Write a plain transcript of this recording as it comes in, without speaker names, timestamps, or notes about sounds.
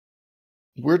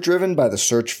We're driven by the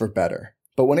search for better.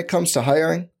 But when it comes to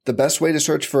hiring, the best way to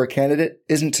search for a candidate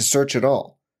isn't to search at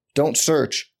all. Don't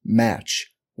search,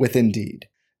 match with Indeed.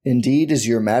 Indeed is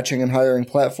your matching and hiring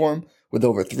platform with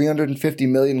over 350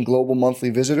 million global monthly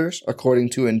visitors,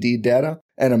 according to Indeed data,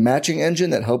 and a matching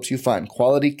engine that helps you find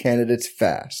quality candidates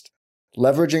fast.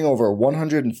 Leveraging over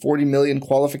 140 million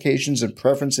qualifications and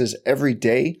preferences every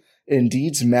day,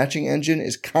 Indeed's matching engine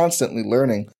is constantly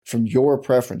learning from your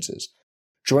preferences.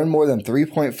 Join more than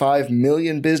 3.5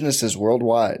 million businesses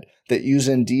worldwide that use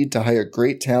Indeed to hire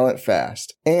great talent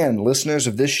fast. And listeners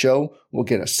of this show will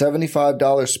get a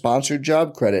 $75 sponsored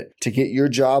job credit to get your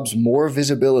jobs more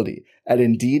visibility at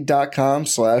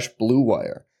Indeed.com/Blue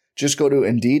Wire. Just go to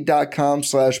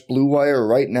Indeed.com/Blue Wire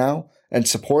right now and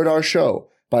support our show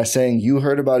by saying you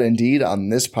heard about Indeed on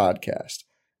this podcast.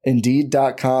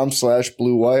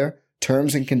 Indeed.com/Blue Wire.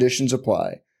 Terms and conditions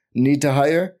apply. Need to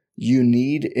hire? You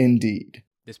need Indeed.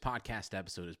 This podcast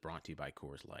episode is brought to you by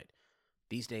Coors Light.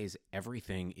 These days,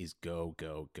 everything is go,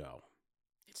 go, go.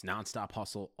 It's nonstop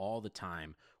hustle all the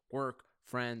time. Work,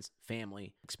 friends,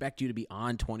 family, expect you to be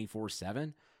on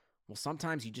 24/7. Well,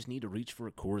 sometimes you just need to reach for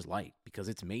a Coors Light because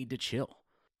it's made to chill.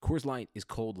 Coors Light is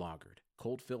cold lagered,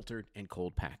 cold filtered, and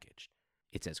cold packaged.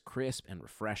 It's as crisp and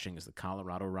refreshing as the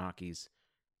Colorado Rockies.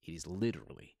 It is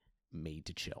literally made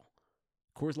to chill.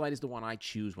 Coors Light is the one I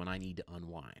choose when I need to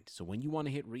unwind. So when you want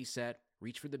to hit reset,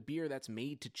 reach for the beer that's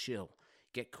made to chill.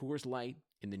 Get Coors Light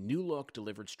in the new look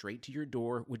delivered straight to your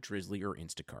door with Drizzly or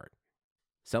Instacart.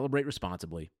 Celebrate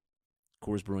responsibly.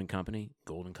 Coors Brewing Company,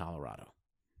 Golden, Colorado.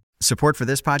 Support for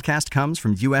this podcast comes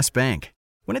from U.S. Bank.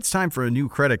 When it's time for a new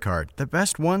credit card, the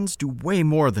best ones do way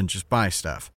more than just buy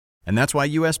stuff. And that's why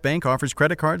U.S. Bank offers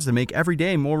credit cards that make every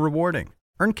day more rewarding.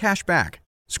 Earn cash back,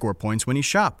 score points when you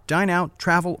shop, dine out,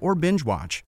 travel, or binge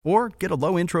watch, or get a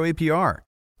low intro APR.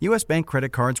 U.S. Bank credit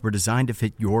cards were designed to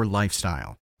fit your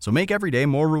lifestyle. So make every day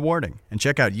more rewarding and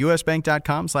check out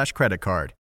usbank.com/credit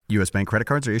card. U.S. Bank credit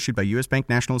cards are issued by U.S. Bank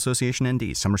National Association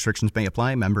ND. Some restrictions may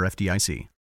apply. Member FDIC.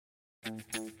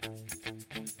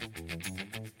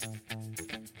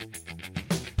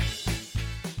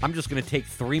 I'm just going to take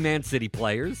 3 Man City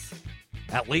players,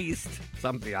 at least.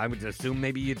 Something I would assume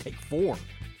maybe you take 4.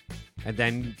 And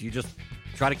then you just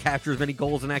try to capture as many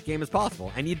goals in that game as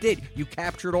possible. And you did. You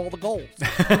captured all the goals.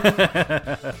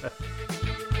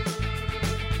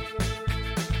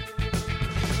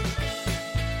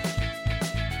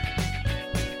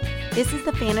 This is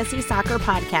the Fantasy Soccer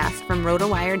Podcast from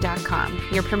RotoWire.com,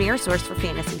 your premier source for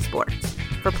fantasy sports.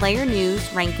 For player news,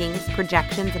 rankings,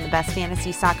 projections, and the best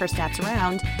fantasy soccer stats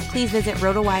around, please visit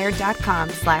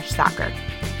RotoWire.com/soccer.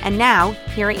 And now,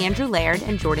 here are Andrew Laird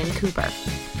and Jordan Cooper.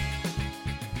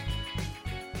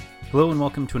 Hello and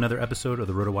welcome to another episode of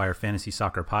the RotoWire Fantasy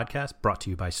Soccer Podcast, brought to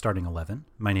you by Starting 11.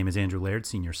 My name is Andrew Laird,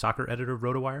 Senior Soccer Editor of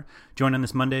RotoWire, joined on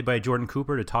this Monday by Jordan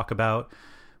Cooper to talk about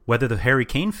whether the Harry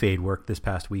Kane fade worked this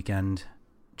past weekend.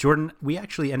 Jordan, we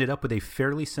actually ended up with a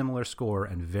fairly similar score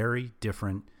and very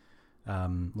different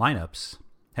lineups.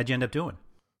 How'd you end up doing?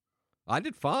 I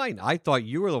did fine. I thought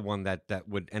you were the one that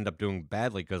would end up doing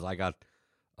badly because I got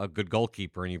a good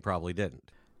goalkeeper and you probably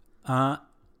didn't. I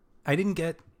didn't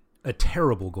get a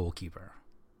terrible goalkeeper,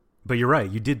 but you're right.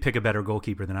 You did pick a better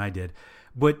goalkeeper than I did.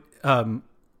 But I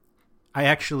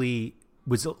actually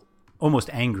was almost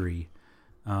angry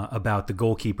about the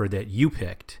goalkeeper that you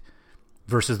picked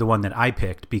versus the one that I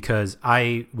picked because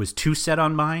I was too set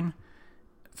on mine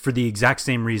for the exact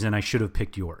same reason I should have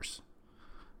picked yours.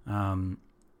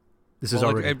 This is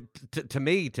already to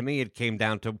me. It came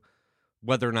down to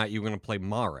whether or not you were going to play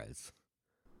Mahrez.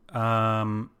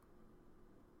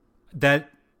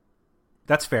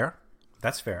 That's fair.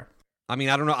 That's fair. I mean,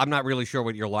 I don't know. I'm not really sure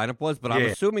what your lineup was, but I'm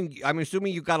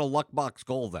assuming you got a luck box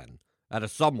goal then out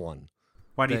of someone.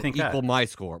 Why do you think that? Equal my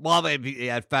score. Well, he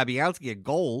had Fabianski a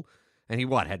goal, and he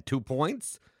had 2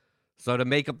 points. So to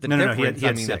make up the difference, he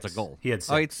had that's a goal. He had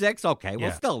 6. Oh, he had 6? Okay. Yeah.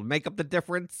 Well, still, make up the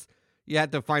difference. You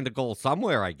had to find a goal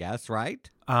somewhere, I guess, right?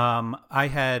 I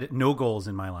had no goals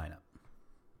in my lineup.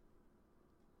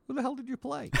 Who the hell did you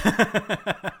play?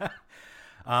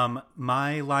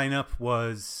 My lineup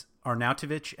was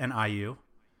Arnautovic and Ayew,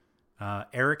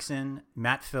 Eriksson,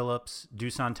 Matt Phillips,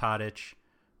 Dusan Tadic,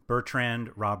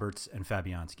 Bertrand, Roberts, and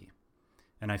Fabianski.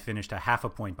 And I finished a half a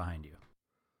point behind you.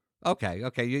 Okay.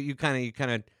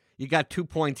 You got 2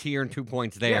 points here and 2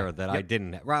 points there I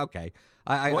didn't. Right, okay.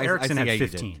 Eriksson had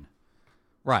 15.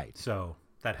 Right. So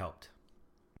that helped.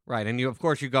 Right, and of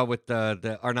course you go with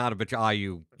the Arnautovic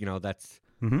Ayew. That's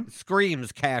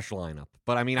screams cash lineup.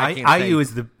 But I mean, I can't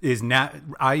Ayew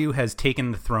Ayew has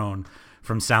taken the throne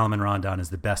from Salomon Rondon as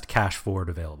the best cash forward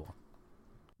available.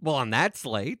 Well, on that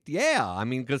slate, yeah. I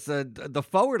mean, because the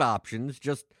forward options,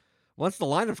 just once the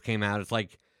lineups came out, it's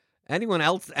like anyone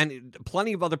else and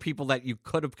plenty of other people that you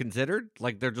could have considered,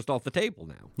 like they're just off the table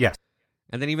now. Yes.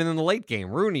 And then even in the late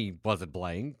game, Rooney wasn't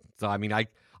playing. So I mean, I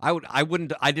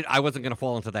wasn't going to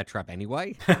fall into that trap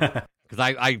anyway because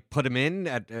I put him in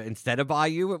instead of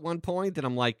IU at one point, and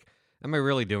I'm like, am I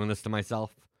really doing this to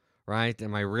myself? Right?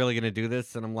 Am I really going to do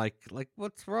this? And I'm like,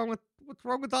 what's wrong with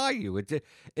IU?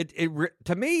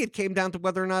 To me, it came down to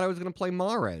whether or not I was going to play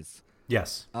Mahrez.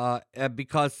 Yes.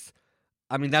 Because,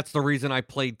 I mean, that's the reason I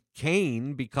played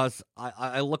Kane, because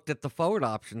I looked at the forward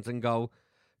options and go,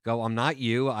 I'm not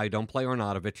you. I don't play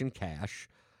Arnautovic in cash.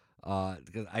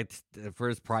 For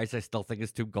his price, I still think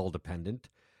is too goal dependent.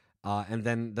 And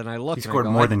then I look. He scored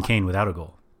more than Kane without a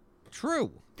goal.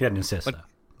 True. He had an assist, though.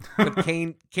 But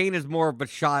Kane is more of a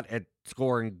shot at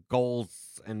scoring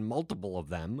goals and multiple of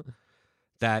them.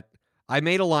 That I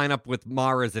made a lineup with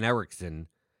Mahrez and Eriksen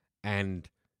and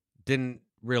didn't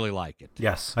really like it.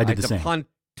 Yes, I did the same. To punt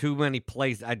too many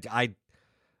plays, I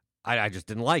just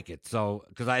didn't like it. So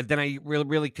because I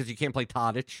really because you can't play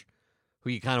Tadic,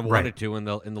 who you kind of wanted to in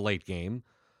the late game.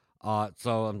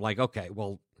 So I'm like, okay,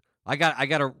 well, I got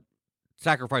to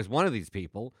sacrifice one of these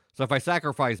people. So if I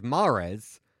sacrifice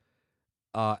Mahrez,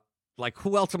 like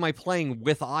who else am I playing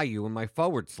with IU in my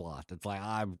forward slot? It's like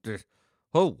I'm just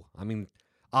who? I mean,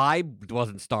 I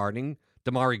wasn't starting.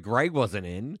 Damari Gray wasn't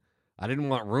in. I didn't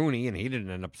want Rooney, and he didn't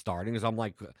end up starting. So I'm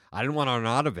like, I didn't want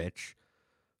Arnautovic.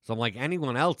 So I'm like,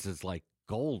 anyone else is like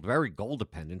very goal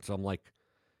dependent. So I'm like,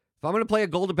 if I'm going to play a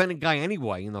goal dependent guy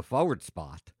anyway in the forward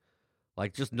spot,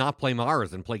 like just not play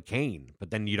Mahrez and play Kane. But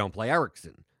then you don't play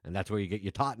Eriksen, and that's where you get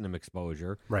your Tottenham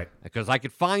exposure, right? Because I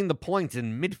could find the points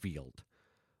in midfield.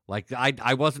 Like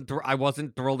I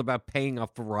wasn't thrilled about paying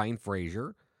up for Ryan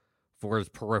Fraser for his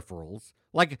peripherals.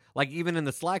 Like even in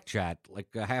the Slack chat, like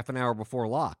a half an hour before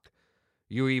lock,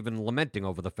 you were even lamenting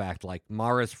over the fact like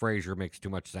Mahrez Fraser makes too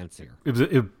much sense here.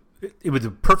 It was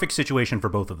a perfect situation for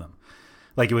both of them.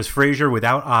 Like it was Fraser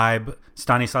without Ibe.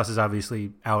 Stanislas is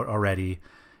obviously out already.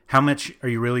 How much are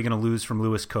you really going to lose from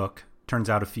Lewis Cook? Turns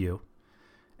out a few.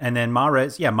 And then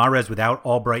Mahrez without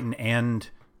Albrighton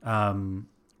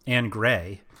and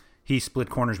Gray. He split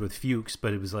corners with Fuchs,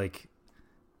 but it was like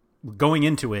going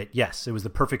into it, yes, it was the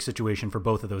perfect situation for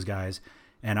both of those guys,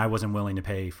 and I wasn't willing to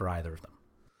pay for either of them.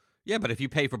 Yeah, but if you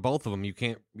pay for both of them, you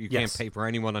can't pay for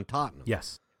anyone on Tottenham.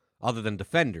 Yes. Other than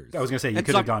defenders. I was going to say you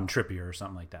could have gone Trippier or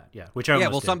something like that. Yeah, which I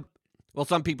almost did.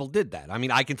 Some people did that. I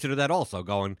mean, I consider that also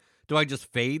going, do I just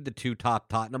fade the two top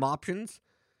Tottenham options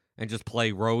and just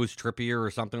play Rose, Trippier,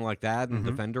 or something like that in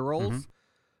defender roles? Mm-hmm.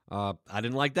 I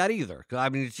didn't like that either. I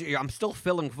mean, I'm still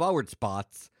filling forward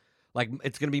spots. Like,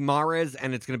 it's going to be Mahrez,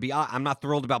 and it's going to be... I'm not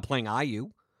thrilled about playing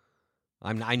IU.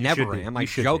 I never am. I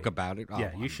joke about it.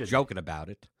 Yeah, you should. Joking about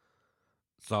it.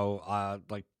 So,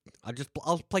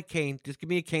 I'll play Kane. Just give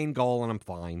me a Kane goal, and I'm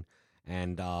fine.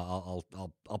 And I'll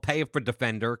pay it for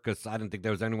defender, because I didn't think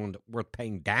there was anyone worth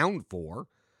paying down for.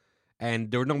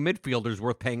 And there were no midfielders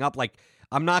worth paying up. Like,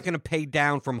 I'm not going to pay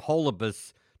down from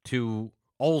Holebas to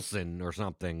Olsen or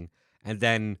something, and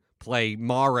then play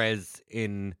Mahrez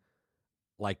in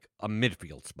like a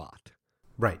midfield spot.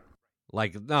 Right.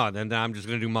 Like, no, then I'm just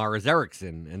going to do Mahrez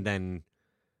Eriksen, and then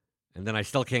I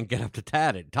still can't get up to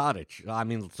Tadic. I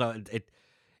mean, so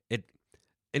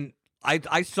and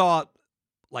I saw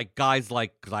like guys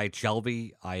like, because I had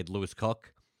Shelby, I had Lewis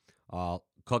Cook.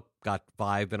 Cook got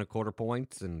 5.25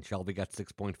 points, and Shelby got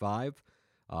 6.5.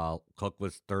 Cook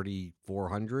was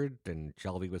 3,400 and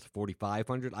Shelby was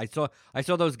 4,500. I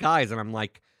saw those guys, and I'm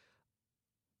like,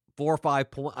 4 or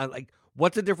 5 points. Like,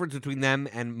 what's the difference between them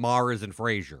and Mahrez and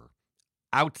Fraser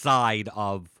outside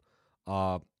of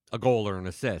a goal or an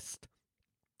assist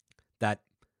that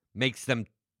makes them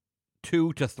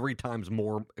 2 to 3 times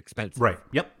more expensive? Right.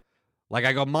 Yep. Like,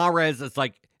 I go, Mahrez, it's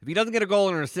like, if he doesn't get a goal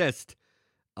or an assist,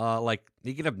 like,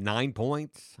 he could have 9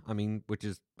 points. I mean,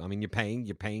 you're paying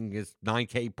his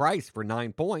 $9,000 price for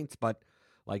 9 points, but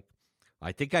like,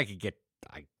 I think I could get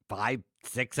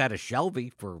 5-6 out of Shelby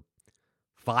for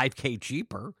 $5,000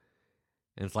 cheaper.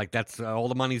 And it's like, that's all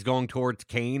the money's going towards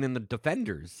Kane and the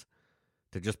defenders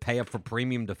to just pay up for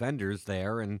premium defenders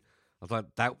there. And I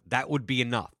thought that would be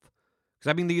enough. Because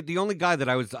I mean, the only guy that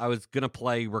I was gonna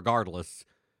play regardless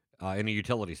in a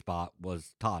utility spot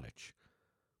was Tadic.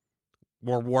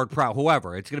 Or Ward-Prowse,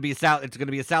 whoever. It's gonna be a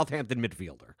Southampton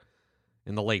midfielder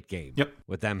in the late game. Yep.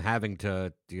 With them having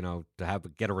to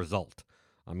get a result.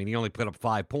 I mean, he only put up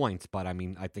 5 points, but I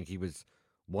mean, I think he was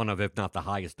one of, if not the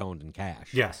highest owned in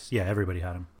cash. Yes. Yeah. Everybody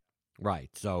had him.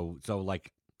 Right. So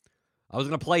like, I was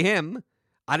gonna play him.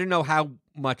 I didn't know how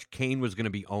much Kane was gonna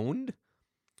be owned,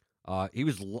 He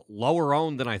was lower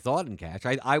owned than I thought in cash.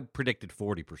 I predicted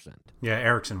 40%. Yeah,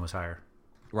 Erickson was higher.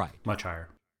 Right. Much higher.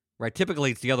 Right.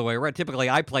 Typically, it's the other way around. Typically,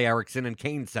 I play Erickson and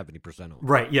Kane 70% owned.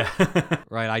 Right, yeah.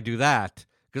 Right, I do that.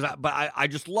 The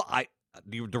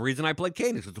reason I played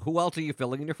Kane is because who else are you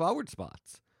filling in your forward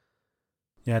spots?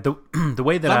 Yeah, the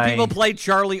way that Some people played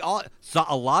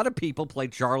a lot of people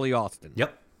played Charlie Austin.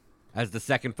 Yep. As the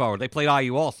second forward. They played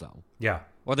IU also. Yeah.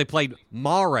 Or they played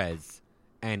Mahrez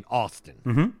and Austin.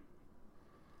 Mm-hmm.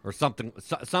 Or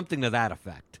something to that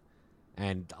effect.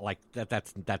 And like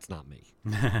that's not me.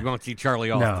 You won't see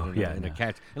Charlie Austin in a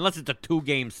catch unless it's a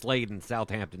 2-game slate and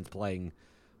Southampton's playing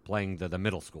the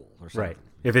middle school or something. Right.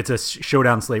 If it's a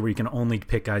showdown slate where you can only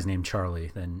pick guys named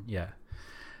Charlie, then yeah.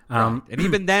 Right. And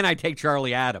even then, I take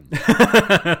Charlie Adams.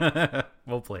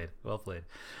 Well played.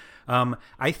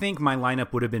 I think my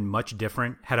lineup would have been much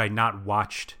different had I not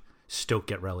watched Stoke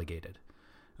get relegated.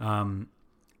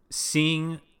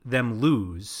 Seeing them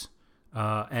lose,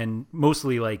 and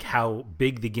mostly like how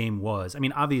big the game was. I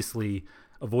mean, obviously,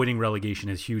 avoiding relegation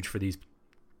is huge for these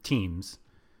teams,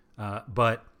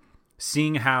 but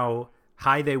seeing how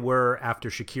high they were after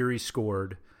Shaqiri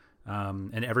scored,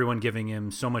 and everyone giving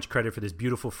him so much credit for this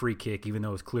beautiful free kick, even though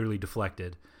it was clearly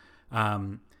deflected,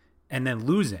 and then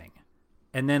losing.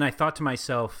 And then I thought to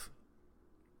myself,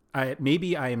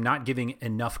 maybe I am not giving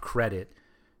enough credit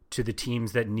to the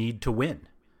teams that need to win.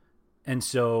 And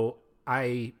so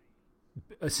I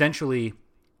essentially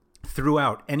threw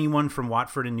out anyone from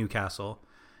Watford and Newcastle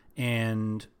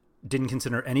and didn't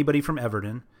consider anybody from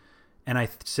Everton. And I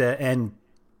said,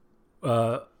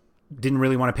 didn't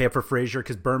really want to pay up for Fraser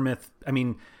because Bournemouth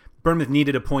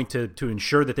needed a point to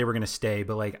ensure that they were going to stay.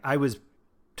 But like I was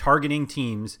targeting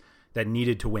teams that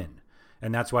needed to win.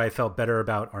 And that's why I felt better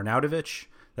about Arnautovic.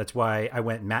 That's why I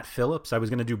went Matt Phillips. I was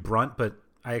going to do Brunt, but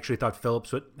I actually thought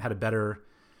Phillips had a better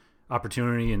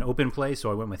opportunity in open play,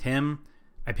 so I went with him.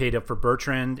 I paid up for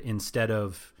Bertrand instead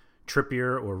of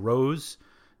Trippier or Rose.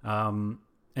 And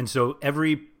so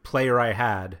every player I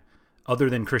had, other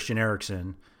than Christian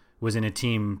Eriksen, was in a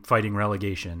team fighting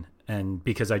relegation. And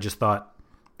because I just thought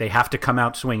they have to come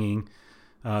out swinging,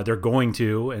 they're going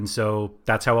to, and so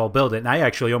that's how I'll build it. And I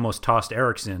actually almost tossed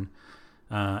Eriksen.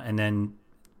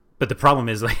 But the problem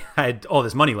is like I had all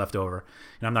this money left over,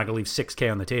 and I'm not going to leave $6,000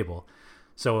 on the table.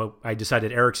 So I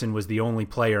decided Eriksen was the only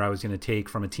player I was going to take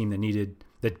from a team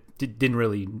that didn't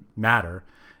really matter.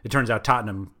 It turns out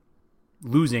Tottenham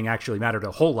losing actually mattered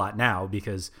a whole lot now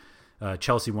because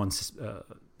Chelsea won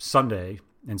Sunday,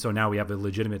 and so now we have a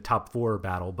legitimate top 4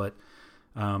 battle. But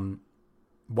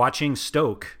watching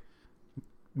Stoke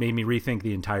made me rethink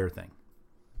the entire thing,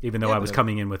 even though I was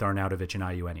coming in with Arnautovic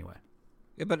and IU anyway.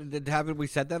 Yeah, but haven't we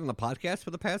said that on the podcast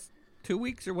for the past 2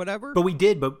 weeks or whatever? But we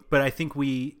did, but I think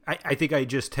I think I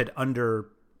just had under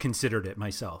considered it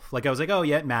myself. Like I was like, oh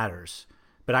yeah, it matters.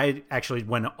 But I actually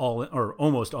went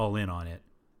almost all in on it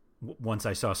once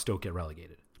I saw Stoke get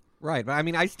relegated. Right, but I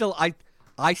mean, I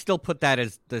still put that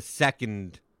as the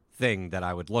second thing that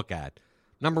I would look at.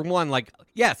 Number one, like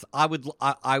yes, I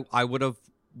would have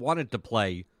wanted to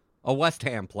play a West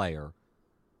Ham player,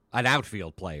 an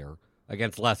outfield player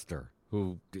against Leicester,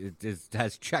 who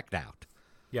has checked out.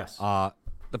 Yes.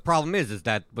 The problem is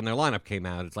that when their lineup came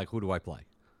out, it's like, who do I play?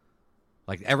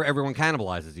 Like everyone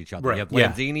cannibalizes each other. Right. You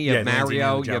have Lanzini, you have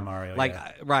Mario, you have Mario,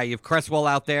 right. You have Cresswell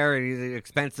out there, and he's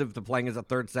expensive to playing as a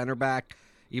third center back,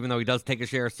 even though he does take a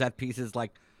share of set pieces.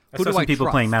 Like, who do I people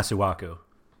trust? playing Masuaku,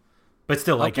 but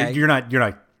still, like you're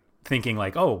not thinking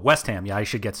like, oh, West Ham, yeah, I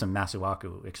should get some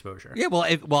Masuaku exposure. Yeah,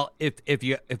 if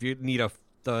you need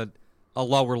a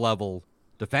lower level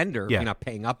defender, you're not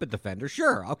paying up a defender.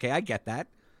 Sure, okay, I get that.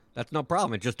 That's no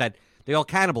problem. It's just that they all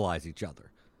cannibalize each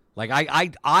other. Like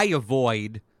I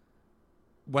avoid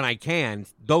when I can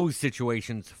those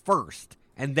situations first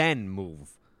and then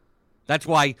move. That's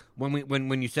why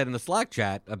when you said in the Slack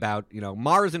chat about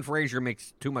Mars and Frazier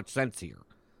makes too much sense here.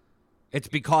 It's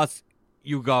because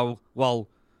you go, well,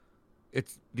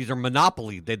 these are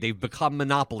monopoly. They've become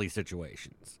monopoly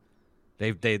situations.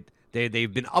 They've been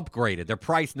upgraded. They're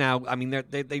priced now. I mean,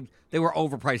 they were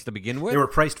overpriced to begin with. They were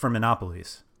priced for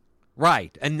monopolies.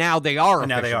 Right, and now they are.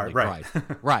 Now they are right.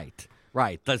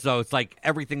 right. So it's like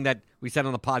everything that we said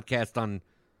on the podcast on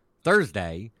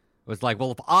Thursday was like,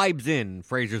 well, if Ibe's in,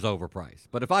 Frazier's overpriced.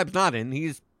 But if Ibe's not in,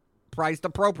 he's priced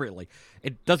appropriately.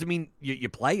 It doesn't mean you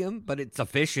play him, but it's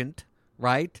efficient,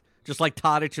 right? Just like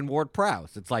Tadic and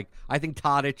Ward-Prowse. It's like, I think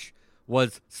Tadic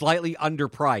was slightly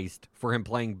underpriced for him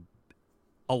playing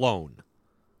alone.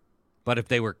 But if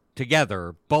they were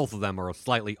together, both of them are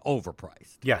slightly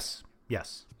overpriced. Yes.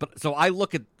 But so I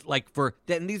look at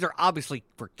and these are obviously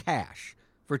for cash.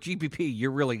 For GPP,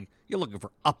 you're You're looking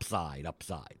for upside.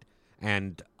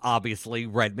 And obviously,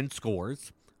 Redmond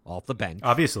scores off the bench.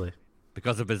 Obviously.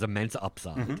 Because of his immense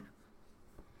upside. Mm-hmm.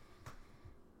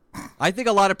 I think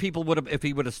a lot of people would have, if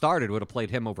he would have started, would have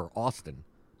played him over Austin.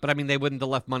 But, I mean, they wouldn't have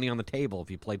left money on the table if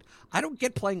he played. I don't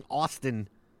get playing Austin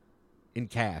in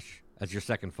cash as your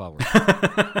second forward.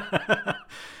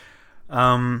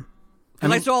 And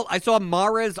I saw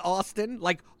Mahrez Austin.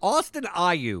 Like, Austin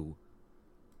Ayu,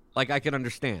 like, I can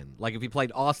understand. Like, if he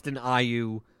played Austin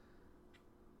Ayu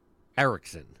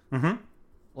Erickson. Mm-hmm.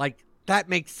 Like, that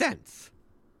makes sense.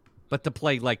 But to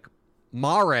play, like,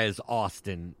 Mahrez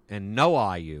Austin and no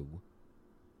Ayu,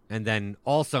 and then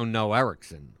also no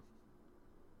Erickson,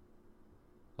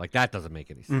 like, that doesn't make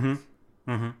any sense.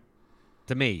 Mm-hmm. Mm-hmm.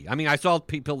 To me. I mean, I saw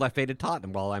people that faded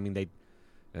Tottenham. Well, I mean,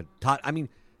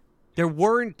 there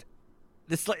weren't...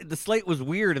 The slate was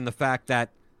weird in the fact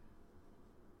that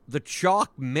the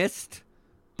chalk missed,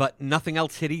 but nothing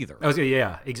else hit either.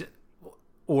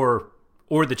 Or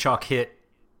the chalk hit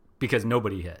because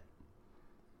nobody hit.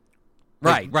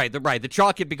 Right. The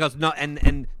chalk hit because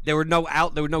and there were no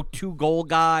 2-goal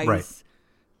guys right.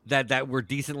 that were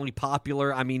decently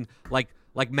popular. I mean, like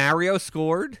Mario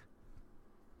scored,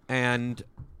 and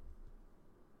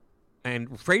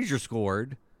Frazier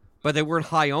scored, but they weren't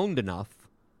high owned enough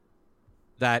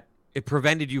that it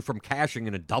prevented you from cashing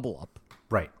in a double up.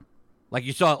 Right. Like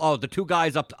you saw, the two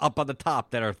guys up on the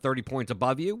top that are 30 points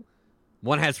above you,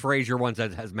 one has Frazier, one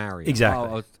has Mario.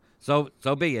 Exactly. So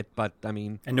be it, but I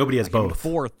mean, and nobody has both.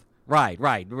 Fourth, right,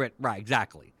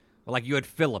 exactly. Like you had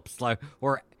Phillips,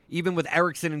 or even with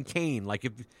Erickson and Kane.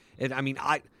 Like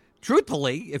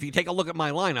truthfully, if you take a look at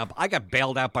my lineup, I got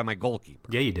bailed out by my goalkeeper.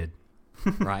 Yeah, you did.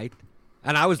 Right,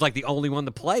 and I was like the only one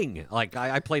playing it. Like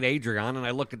I played Adrian, and I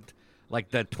look at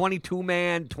like the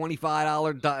 22-man,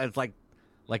 $25.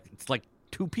 It's like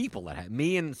two people that had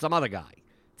me and some other guy.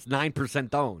 It's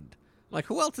 9% owned. Like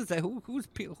who else is that? Who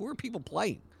are people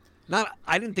playing?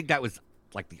 I didn't think that was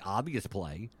like the obvious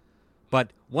play,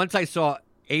 but once I saw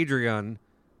Adrian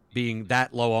being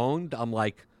that low owned, I'm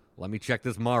like, let me check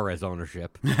this Mahrez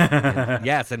ownership. And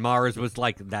Mahrez was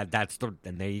like that.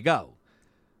 And there you go.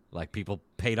 Like people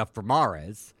paid up for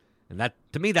Mahrez, and that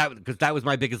to me because that was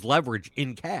my biggest leverage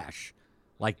in cash.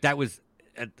 Like that was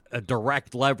a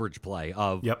direct leverage play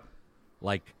of yep.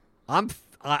 Like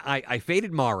I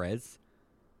faded Mahrez,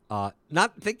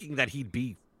 not thinking that he'd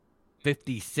be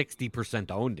 50-60%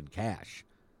 owned in cash.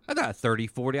 I thought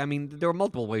 30-40. I mean, there were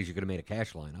multiple ways you could have made a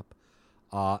cash lineup.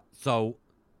 So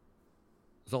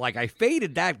like I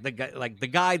faded that the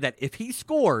guy that if he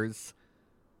scores,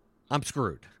 I'm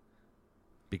screwed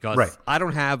because right. I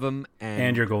don't have him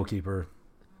and your goalkeeper.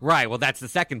 Right. Well, that's the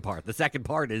second part. The second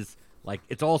part is like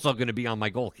it's also going to be on my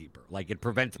goalkeeper. Like it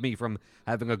prevents me from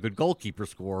having a good goalkeeper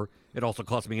score. It also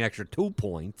costs me an extra 2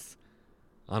 points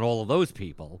on all of those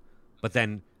people. But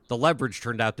then the leverage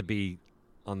turned out to be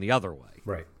on the other way.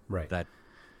 Right. That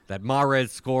Mahrez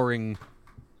scoring.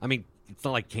 I mean, it's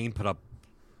not like Kane put up.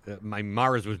 My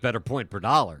Mahrez was better point per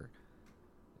dollar.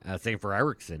 Same for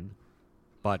Erickson,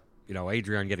 but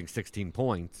Adrian getting 16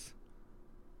 points.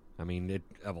 I mean,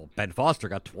 Ben Foster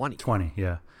got 20. 20,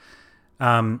 yeah.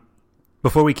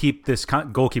 Before we keep this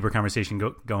goalkeeper conversation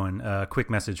going, a quick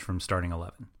message from Starting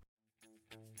 11.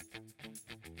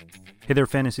 Hey there,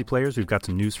 fantasy players. We've got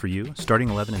some news for you. Starting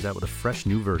 11 is out with a fresh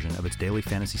new version of its daily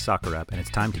fantasy soccer app, and it's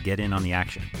time to get in on the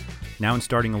action. Now in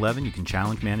Starting 11, you can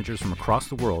challenge managers from across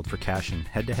the world for cash in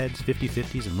head-to-heads,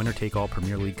 50-50s, and winner-take-all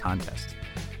Premier League contests.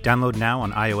 Download now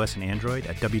on iOS and Android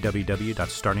at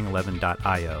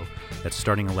www.starting11.io. That's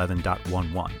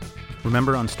starting11.11.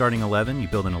 Remember, on Starting 11, you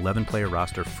build an 11-player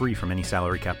roster free from any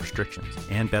salary cap restrictions.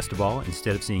 And best of all,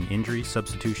 instead of seeing injuries,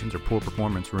 substitutions, or poor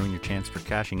performance ruin your chance for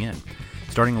cashing in,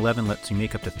 Starting 11 lets you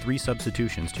make up to 3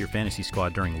 substitutions to your fantasy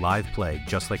squad during live play,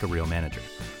 just like a real manager.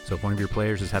 So if one of your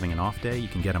players is having an off day, you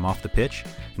can get him off the pitch,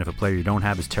 and if a player you don't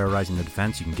have is terrorizing the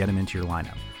defense, you can get him into your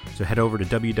lineup. So head over to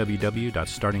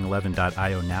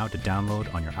www.starting11.io now to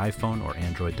download on your iPhone or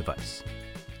Android device.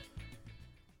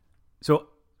 So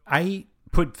I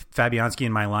put Fabianski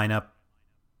in my lineup,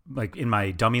 like in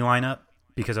my dummy lineup,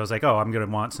 because I was like, I'm going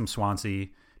to want some Swansea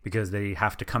because they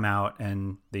have to come out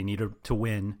and they need to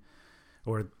win,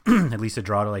 or at least a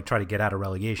draw to like try to get out of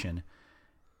relegation.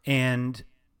 And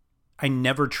I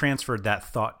never transferred that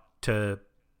thought to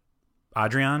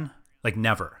Adrian, like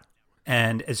never.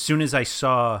 And as soon as I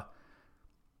saw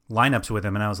lineups with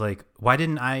him, and I was like, why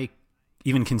didn't I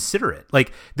even consider it?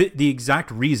 Like the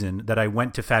exact reason that I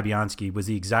went to Fabianski was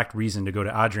the exact reason to go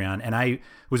to Adrian. And I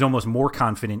was almost more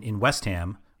confident in West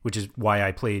Ham, which is why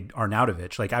I played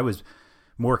Arnautovic. Like I was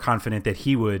more confident that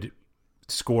he would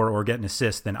score or get an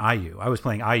assist than Ayew. I was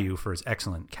playing Ayew for his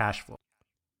excellent cash flow.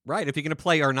 Right. If you're going to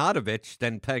play Arnautovic,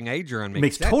 then playing Adrian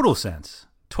makes sense. Total sense.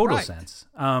 Total Right. sense.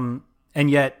 And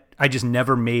yet I just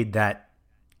never made that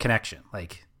connection.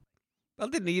 Like, Well,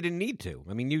 you didn't need to.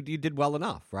 I mean, you did well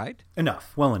enough, right?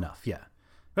 well enough, yeah.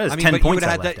 But it's I mean, 10 but you points would've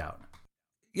I had left that- out.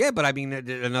 Yeah, but I mean,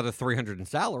 another 300 in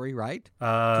salary, right?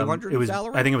 200 it was, in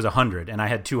salary? I think it was 100, and I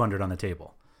had 200 on the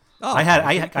table. Oh,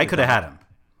 I could have had him.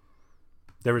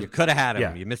 There was You could have had him.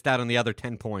 Yeah. You missed out on the other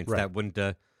 10 points. Right. That wouldn't.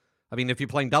 I mean, if you're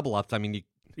playing double ups, I mean,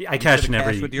 I cashed in could've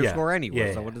every cashed with your yeah. score anyway.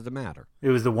 Yeah, So yeah. what does it matter? It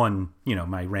was the one,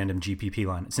 my random GPP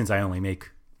line. Since I only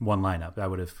make one lineup, I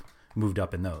would have moved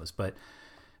up in those. But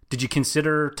did you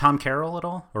consider Tom Carroll at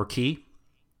all or Key?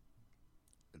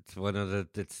 It's one of the.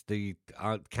 It's the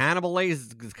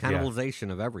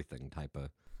cannibalization of everything type of.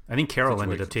 I think Carroll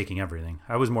ended up situations. taking everything.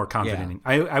 I was more confident.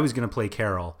 I was going to play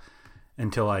Carroll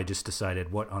until I just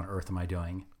decided, what on earth am I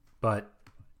doing? But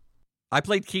I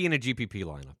played Key in a GPP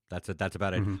lineup. That's it. That's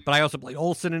about it. Mm-hmm. But I also played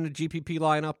Olsen in a GPP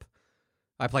lineup.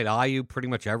 I played Ayew pretty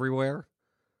much everywhere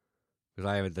because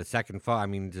I had the second. I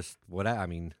mean, just what? I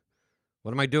mean,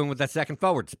 what am I doing with that second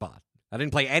forward spot? I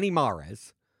didn't play any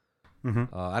Mahrez.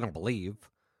 I don't believe,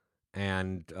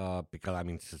 and because I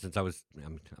mean, since I'm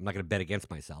not going to bet against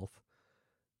myself.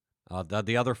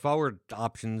 The other forward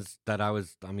options that I'm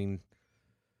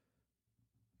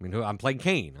playing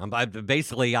Kane.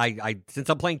 I since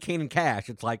I'm playing Kane and cash,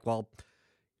 it's like, well,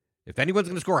 if anyone's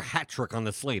going to score a hat trick on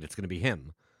the slate, it's going to be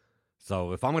him.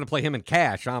 So if I'm going to play him in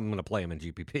cash, I'm going to play him in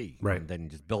GPP, Right. And then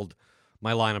just build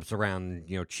my lineups around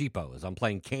cheapos. I'm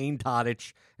playing Kane,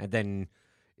 Tadic, and then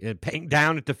paying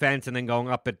down at defense, and then going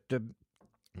up at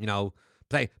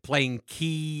playing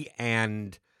Key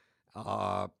and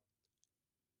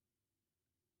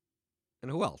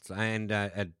who else? And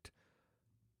I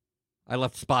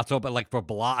left spots open, like for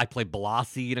I played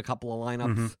Balassi in a couple of lineups.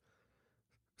 Mm-hmm.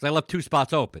 Because I left two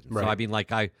spots open. Right. So I mean,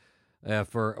 like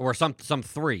or some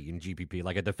three in GPP,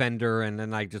 like a defender, and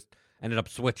then I just ended up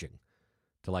switching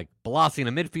to like Balassi in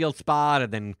a midfield spot,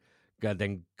 and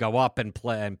then go up and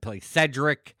play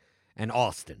Cedric and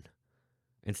Austin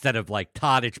instead of like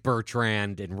Tadic,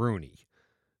 Bertrand, and Rooney.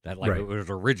 That Right. it was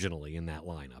originally in that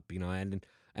lineup, and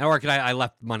I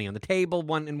left money on the table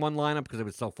in one lineup because it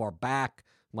was so far back.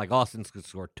 I'm like, Austin's could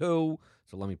score 2,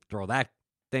 so let me throw that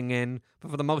thing in.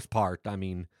 But for the most part, I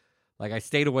mean, like I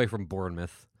stayed away from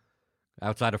Bournemouth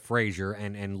outside of Frazier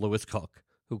and Lewis Cook,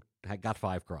 who had got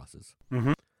 5 crosses.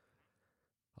 Mhm.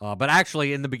 But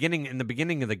actually, in the beginning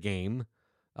of the game,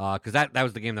 because that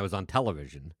was the game that was on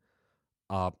television,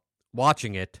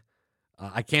 watching it,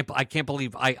 I can't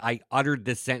believe I uttered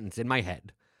this sentence in my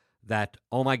head that,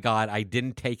 oh my God, I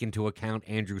didn't take into account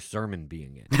Andrew Sermon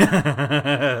being in.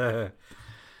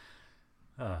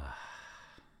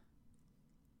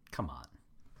 Come on.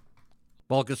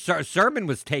 Well, because Sermon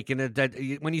was taken.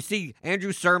 When you see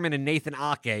Andrew Sermon and Nathan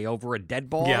Ake over a dead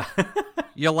ball, Yeah.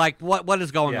 you're like, what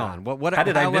is going Yeah. on? What? How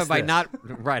did I miss have I this? not?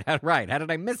 Right. How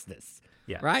did I miss this?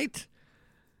 Yeah. Right.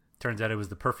 Turns out it was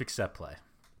the perfect set play.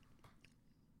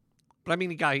 But I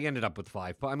mean, he ended up with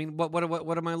 5. I mean, what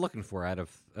am I looking for out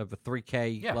of a 3K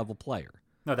Yeah. level player?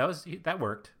 No, that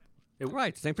worked.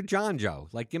 Right. Same for John Joe.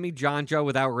 Like, give me John Joe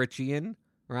without Richie in.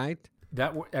 Right.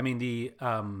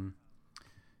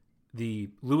 The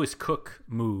Lewis Cook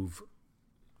move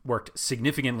worked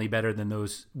significantly better than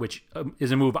those, which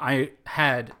is a move I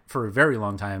had for a very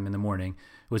long time in the morning,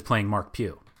 was playing Mark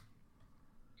Pugh.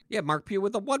 Yeah, Mark Pugh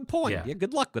with a 1 point. Yeah. Yeah,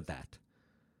 good luck with that.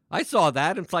 I saw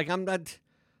that. It's like,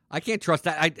 I can't trust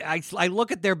that. I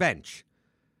look at their bench.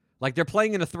 Like, they're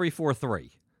playing in a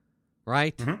 3-4-3,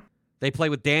 right? Mm-hmm. They play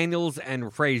with Daniels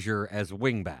and Frazier as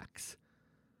wingbacks.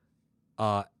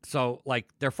 So, like,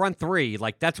 their front three,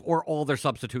 like, that's where all their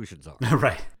substitutions are.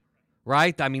 Right.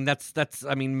 Right? I mean,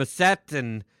 Massett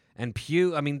and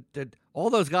Pugh, I mean, all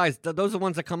those guys, those are the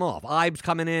ones that come off. Ives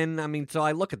coming in. I mean, so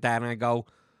I look at that and I go,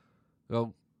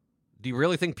 do you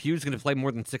really think Pugh's going to play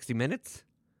more than 60 minutes?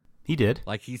 He did.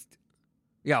 Like,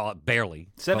 barely.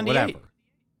 but 78. whatever.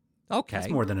 Okay. That's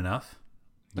more than enough.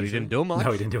 But he didn't do much.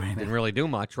 No, he didn't do anything. Didn't really do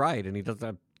much, right? And he does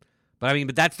that.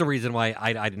 But that's the reason why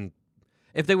I didn't.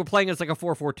 If they were playing us like a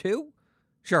 4-4-2,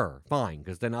 sure, fine,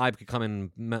 because then I could come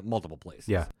in multiple places.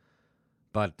 Yeah.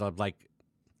 But like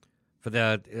for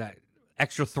the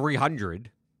extra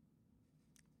 300,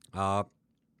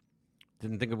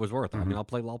 didn't think it was worth it. I mean, I'll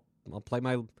play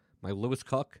my Lewis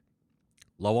Cook,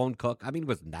 low owned Cook. I mean, he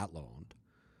wasn't that low owned.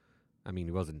 I mean,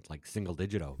 he wasn't like single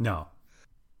digit owned. No.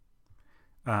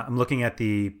 I'm looking at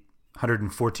the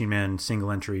 114-man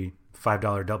single entry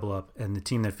 $5 double up, and the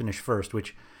team that finished first,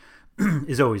 which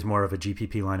is always more of a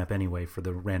GPP lineup anyway for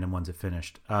the random ones that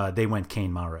finished. They went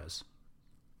Kane Mahrez.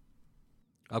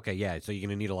 Okay, yeah, so you're going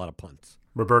to need a lot of punts.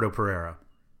 Roberto Pereira,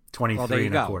 23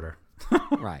 and a quarter.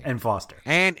 Right. And Foster.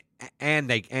 And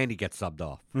he gets subbed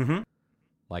off. Mm-hmm.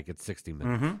 Like it's 60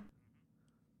 minutes. Mm-hmm.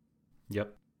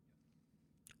 Yep.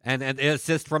 And an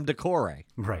assist from Decore.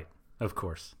 Right, of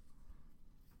course.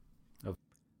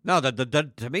 No,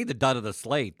 to me, the dud of the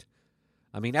slate,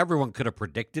 I mean, everyone could have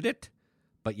predicted it,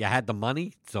 but you had the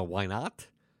money, so why not?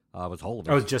 It was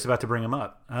Holden. I was just about to bring him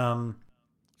up.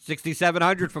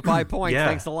 6,700 for 5 points. Yeah.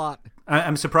 Thanks a lot.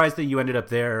 I'm surprised that you ended up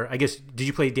there. I guess, did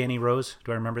you play Danny Rose?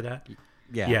 Do I remember that?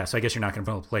 Yeah. Yeah, so I guess you're not going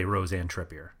to play Rose and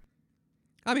Trippier.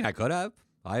 I mean, I could have.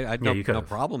 I had Yeah, you could no have.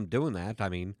 problem doing that.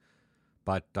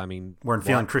 Weren't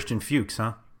feeling Christian Fuchs,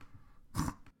 huh?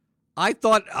 I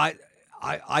thought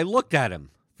I looked at him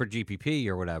for GPP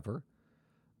or whatever,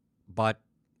 but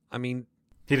I mean,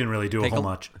 He didn't really do a Take whole a-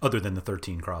 much other than the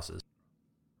 13 crosses.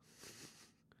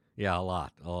 yeah, a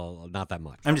lot. Not that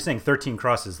much. I'm just saying 13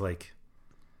 crosses, like,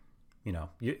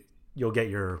 you'll get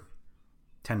your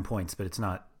 10 points, but it's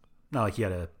not like he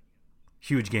had a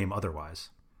huge game otherwise.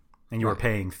 And you were Right.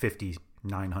 paying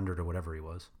 5,900 or whatever he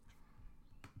was.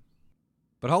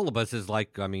 But Holubus is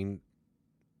like, I mean,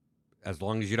 as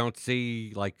long as you don't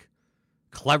see like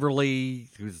Cleverly,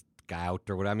 who's gout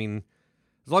or what, I mean,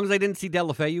 as long as I didn't see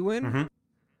Delafeu win, Mhm.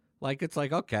 like it's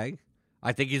like, okay,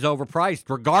 I think he's overpriced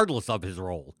regardless of his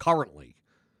role currently.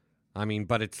 I mean,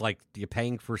 but it's like you're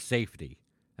paying for safety,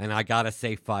 and I got to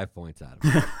save 5 points out of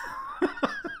it.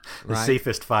 The Right?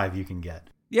 safest 5 you can get.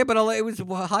 Yeah, but it was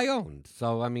high owned,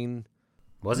 so I mean,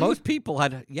 Was he? most people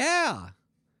had,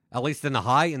 at least in the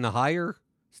higher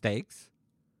stakes.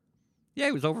 Yeah,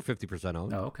 he was over 50%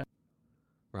 owned, Oh, okay.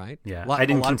 right? Yeah, I I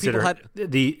didn't consider Had,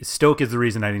 the Stoke is the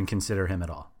reason I didn't consider him at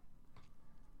all.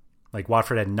 Like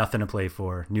Watford had nothing to play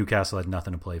for, Newcastle had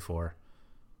nothing to play for.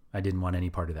 I didn't want any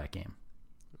part of that game.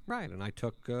 right, and I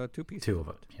took 2 pieces. 2 of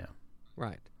it, yeah,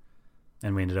 Right,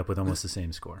 and we ended up with almost the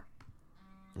same score.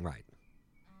 right.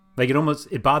 Like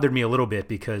it bothered me a little bit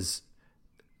because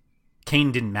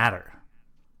Kane didn't matter.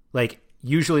 Like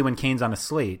usually when Kane's on a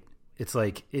slate, it's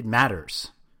like it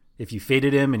matters. If you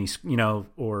faded him and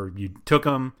or you took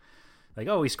him, like,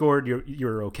 oh, he scored,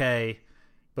 you're okay.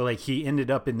 But like he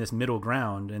ended up in this middle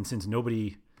ground, and since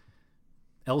nobody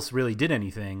else really did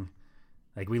anything,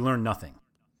 like we learned nothing.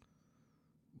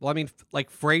 Well, I mean, like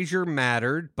Frazier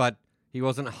mattered, but he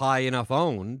wasn't high enough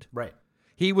owned. Right.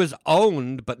 He was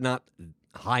owned, but not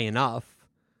high enough.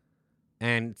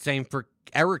 And same for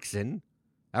Eriksson.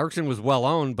 Eriksson was well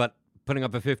owned, but putting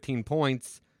up a 15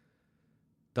 points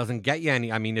doesn't get you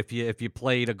any. I mean, if you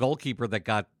played a goalkeeper that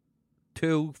got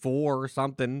 2, 4, or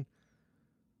something,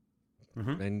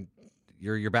 Mm-hmm. then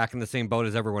you're back in the same boat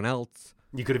as everyone else.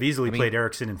 You could have easily I mean- played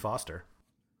Eriksson and Foster.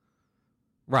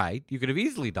 Right. You could have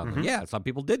easily done that. Yeah, some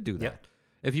people did do that. Yep.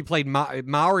 If you played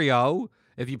Mario,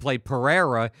 if you played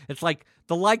Pereira, it's like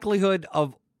the likelihood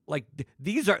of like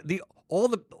these are all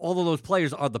of those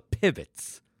players are the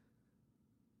pivots.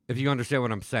 If you understand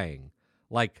what I'm saying.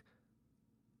 Like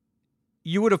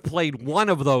you would have played one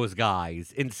of those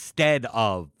guys instead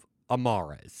of a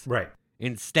Mahrez, Right.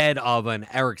 instead of an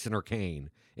Eriksson or Kane,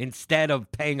 instead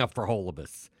of paying up for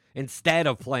Holubus, instead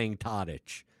of playing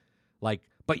Tadic. Like,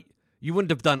 but you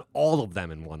wouldn't have done all of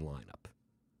them in one lineup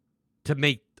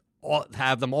to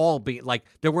have them all be like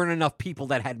there weren't enough people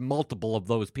that had multiple of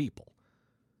those people.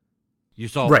 You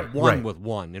saw one with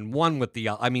one and one with the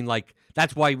I mean, like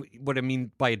that's why what I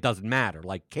mean by it doesn't matter.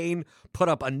 Like Kane put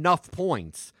up enough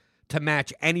points to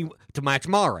match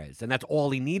Mahrez, and that's all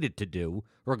he needed to do,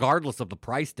 regardless of the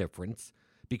price difference.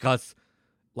 Because,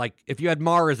 like, if you had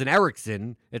Mahrez and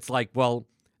Eriksson, it's like, well,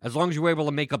 as long as you were able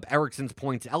to make up Eriksson's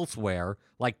points elsewhere,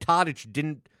 like Tadic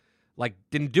didn't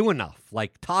do enough.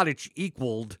 Like Tadic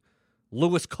equaled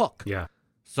Lewis Cook. Yeah.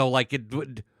 So like it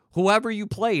would whoever you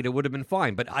played, it would have been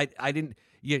fine. But I didn't.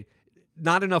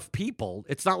 Not enough people.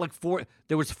 It's not like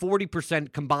there was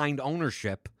 40% combined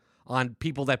ownership on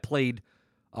people that played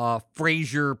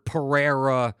Frazier,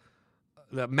 Pereira,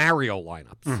 the Mario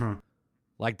lineups Mm-hmm.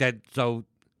 like that. So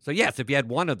yes, if you had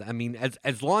one of them, I mean,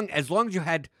 as long as you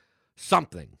had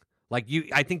something like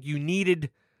I think you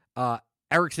needed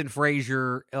Eriksson,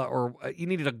 Frazier, or you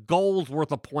needed a goal's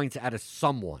worth of points out of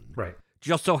someone. Right.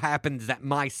 Just so happens that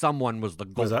my someone was the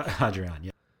goal. Was Adrian,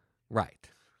 yeah. Right.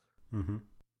 Mm-hmm.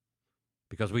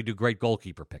 Because we do great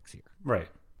goalkeeper picks here. Right.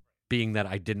 Being that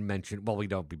I didn't mention, we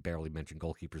barely mention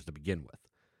goalkeepers to begin with.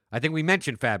 I think we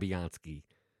mentioned Fabianski,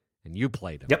 and you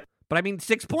played him. Yep. But I mean,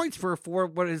 6 points for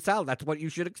what is out. That's what you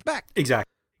should expect. Exactly.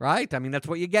 Right? I mean, that's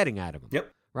what you're getting out of him.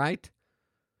 Yep. Right?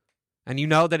 And you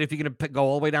know that if you're going to go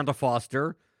all the way down to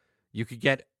Foster, you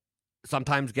could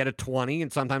sometimes get a 20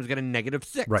 and sometimes get a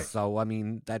 -6. Right. So, I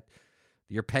mean, that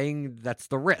you're paying, that's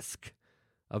the risk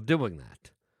of doing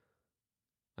that.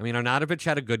 I mean, Arnautovic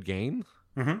had a good game.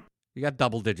 Mm-hmm. You got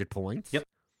double-digit points. Yep.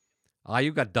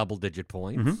 You got double-digit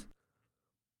points. Mm-hmm.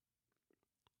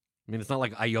 I mean, it's not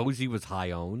like Iose was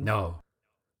high-owned. No.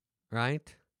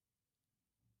 Right?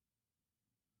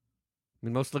 I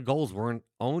mean, most of the goals weren't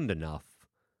owned enough.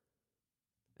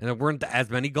 And there weren't as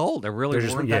many goals. There really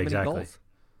weren't that many goals.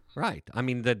 Right. I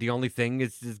mean, the only thing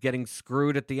is getting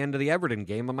screwed at the end of the Everton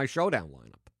game on my showdown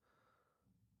lineup.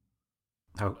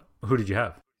 Who did you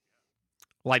have?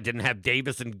 Well, I didn't have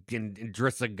Davis and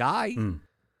Drissa Guy. I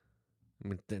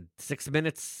mean, 6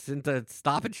 minutes into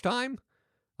stoppage time,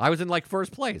 I was in like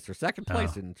first place or second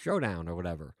place in showdown or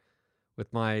whatever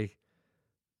with my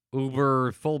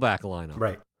Uber fullback lineup.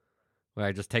 Right. Where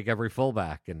I just take every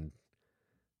fullback and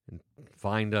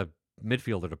find a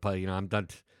midfielder to play. You know, I'm done.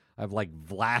 I have like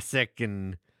Vlasic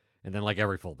and then like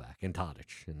every fullback and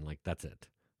Tadic, and like that's it.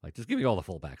 Like just give me all the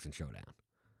fullbacks in showdown.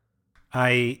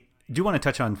 I do want to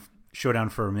touch on showdown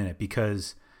for a minute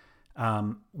because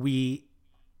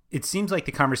it seems like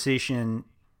the conversation,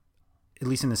 at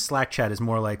least in the Slack chat, is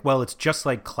more like, well, it's just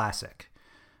like classic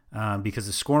because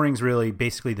the scoring's really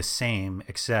basically the same,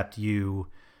 except the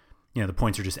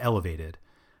points are just elevated,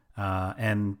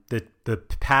 and the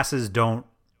passes don't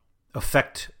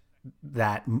affect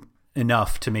that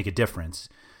enough to make a difference,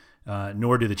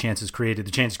 nor do the chances created.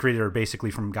 The chances created are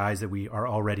basically from guys that we are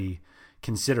already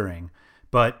considering.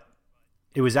 But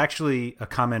it was actually a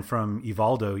comment from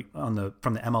Evaldo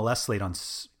from the MLS slate on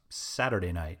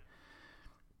Saturday night.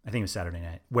 I think it was Saturday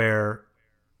night, where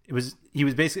he was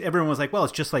basically, everyone was like, well,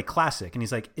 it's just like classic. And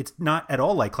he's like, it's not at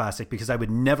all like classic because I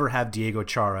would never have Diego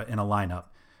Chara in a lineup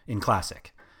in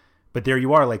classic. But there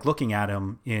you are, like looking at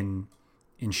him in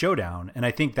showdown. And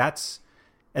I think that's,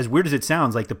 as weird as it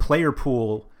sounds, like the player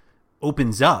pool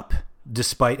opens up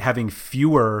despite having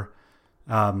fewer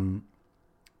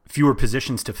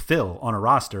positions to fill on a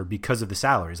roster because of the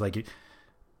salaries. Like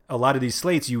a lot of these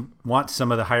slates, you want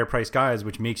some of the higher priced guys,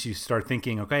 which makes you start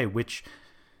thinking, okay, and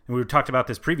we talked about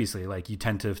this previously, like you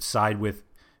tend to side with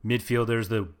midfielders.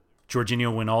 The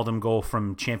Jorginho Wijnaldum goal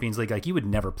from Champions League, like you would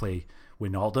never play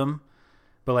Wijnaldum,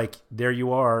 but like there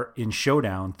you are in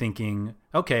showdown thinking,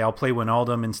 okay, I'll play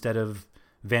Wijnaldum instead of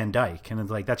Van Dijk. And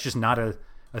it's like, that's just not a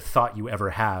thought you ever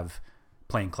have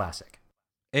playing classic.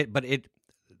 The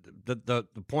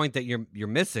point that you're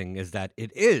missing is that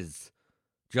it is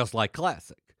just like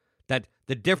classic. That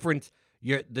the difference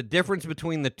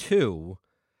between the two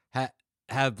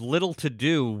have little to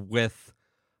do with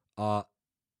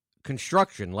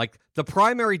construction. Like the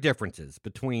primary differences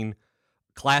between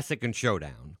classic and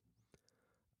showdown,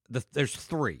 there's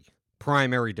 3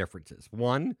 primary differences.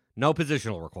 1, no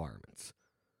positional requirements.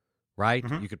 Right?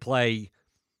 Mm-hmm. You could play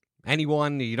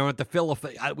anyone. You don't have to fill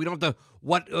we don't have to.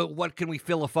 What can we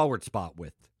fill a forward spot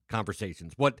with?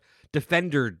 Conversations. What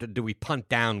defender do we punt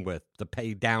down with to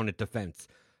pay down at defense?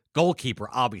 Goalkeeper,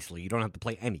 obviously, you don't have to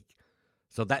play any.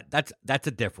 So that's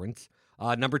a difference.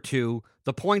 Number 2,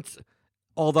 the points.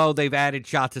 Although they've added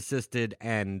shots assisted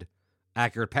and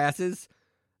accurate passes,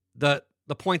 the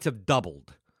points have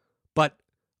doubled. But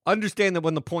understand that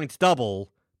when the points double,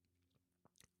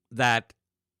 that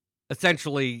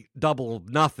essentially double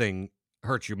nothing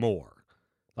hurts you more.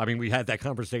 I mean, we had that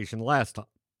conversation last time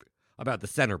about the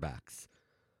center backs.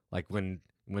 Like when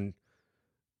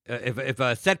if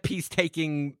a set piece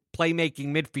taking playmaking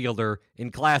midfielder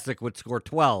in classic would score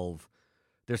 12,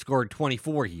 they're scored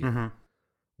 24 here. Mm-hmm.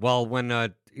 Well, when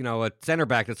a center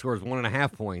back that scores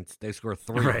 1.5 points, they score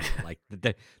 3. Right. Like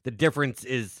the difference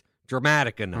is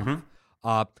dramatic enough.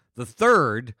 Mm-hmm. The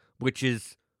third, which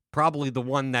is probably the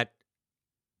one that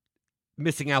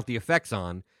missing out the effects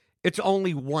on, it's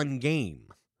only one game.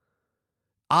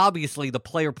 Obviously, the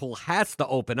player pool has to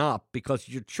open up because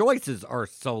your choices are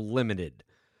so limited.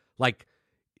 Like,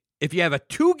 if you have a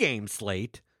 2-game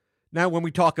slate, now when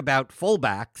we talk about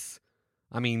fullbacks,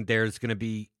 I mean, there's going to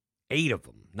be 8 of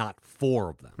them, not 4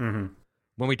 of them. Mm-hmm.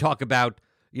 When we talk about,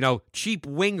 cheap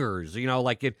wingers,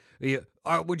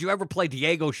 would you ever play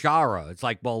Diego Chara? It's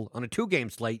like, well, on a 2-game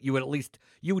slate, you would at least,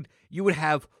 you would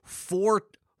have 4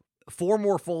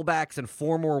 more fullbacks and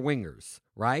 4 more wingers,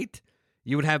 right?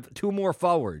 You would have 2 more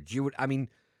forwards.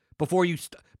 Before you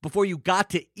got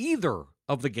to either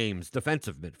of the game's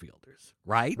defensive midfielders,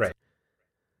 right? Right.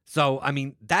 So, I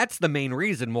mean, that's the main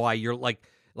reason why you're like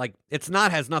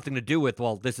has nothing to do with,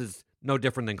 well, this is no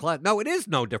different than classic. No, it is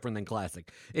no different than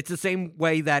classic. It's the same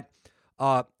way that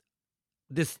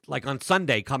this, like on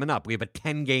Sunday coming up, we have a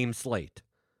 10-game slate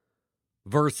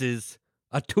versus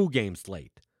a 2-game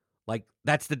slate. Like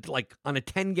that's on a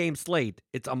 10-game slate,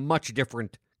 it's a much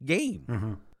different game.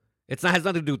 Mm-hmm. Has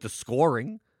nothing to do with the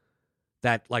scoring.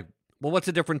 What's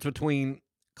the difference between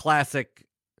classic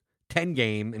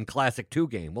 10-game and classic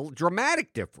 2-game? Well,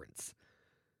 dramatic difference.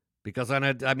 Because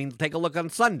take a look on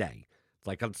Sunday. It's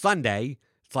like on Sunday,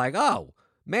 it's like, oh,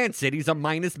 Man City's a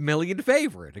 -1,000,000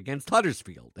 favorite against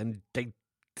Huddersfield, and they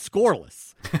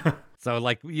scoreless. So,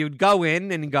 you'd go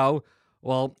in and go,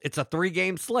 well, it's a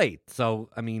 3-game slate. So,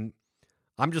 I'm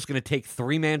just going to take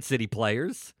 3 Man City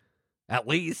players, at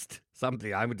least.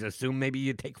 Something I would assume maybe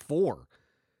you take 4.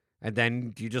 And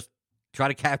then you just try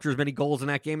to capture as many goals in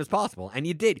that game as possible. And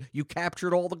you did. You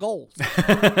captured all the goals.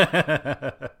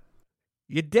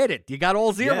 You did it. You got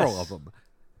all 0 of them.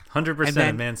 100%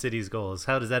 of Man City's goals.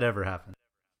 How does that ever happen?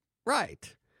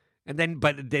 Right. And then,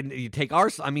 but then you take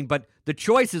but the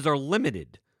choices are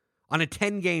limited on a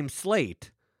 10-game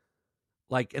slate.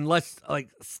 Unless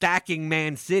stacking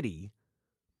Man City,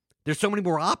 there's so many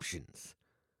more options.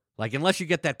 Unless you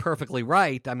get that perfectly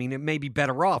right, it may be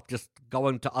better off just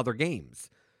going to other games.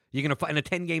 You're going to in a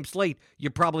 10-game slate, you're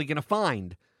probably going to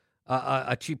find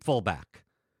a cheap fullback.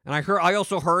 And I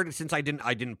also heard, since I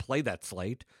didn't play that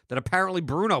slate, that apparently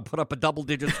Bruno put up a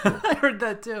double-digit score. I heard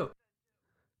that too.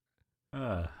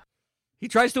 He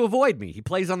tries to avoid me. He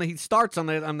starts on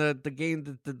the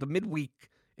game, the midweek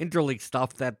interleague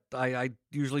stuff that I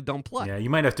usually don't play. Yeah, you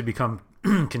might have to become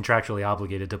contractually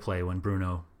obligated to play when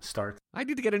Bruno starts. I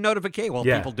need to get a notification. Well,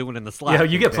 people do it in the Slack. Yeah,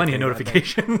 you get plenty of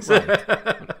notifications.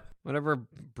 Right. Whenever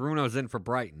Bruno's in for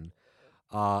Brighton.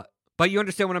 But you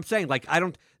understand what I'm saying?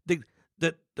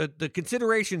 The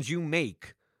considerations you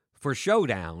make for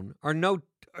Showdown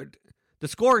the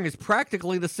scoring is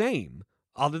practically the same,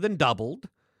 other than doubled,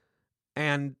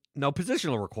 and no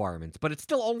positional requirements. But it's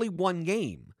still only 1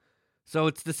 game. So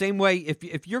it's the same way,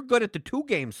 if you're good at the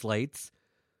 2-game slates,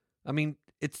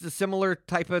 it's the similar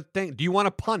type of thing. Do you want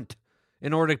to punt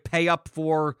in order to pay up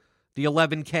for the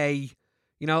 11K,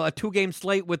 a 2-game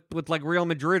slate with Real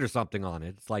Madrid or something on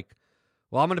it? It's like,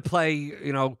 well, I'm going to play,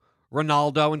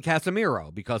 Ronaldo and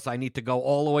Casemiro because I need to go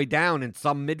all the way down in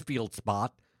some midfield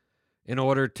spot in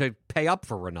order to pay up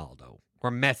for Ronaldo or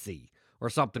Messi or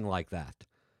something like that.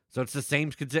 So it's the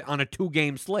same on a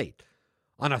 2-game slate.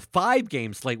 On a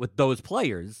 5-game slate with those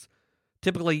players,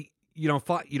 typically you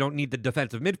don't need the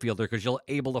defensive midfielder because you're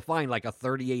able to find a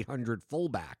 3,800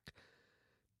 fullback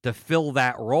to fill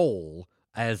that role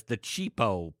as the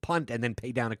cheapo punt and then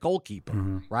pay down a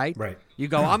goalkeeper, right? Right. You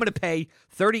go, I'm going to pay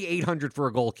 3,800 for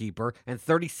a goalkeeper and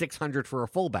 3,600 for a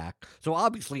fullback. So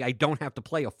obviously I don't have to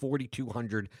play a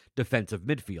 4,200 defensive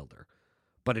midfielder.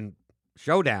 But in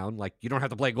Showdown, you don't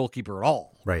have to play a goalkeeper at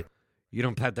all. Right. You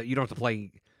don't have to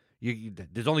play.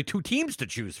 There's only 2 teams to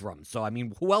choose from. So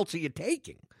who else are you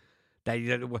taking?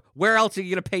 Where else are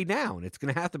you going to pay down? It's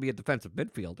going to have to be a defensive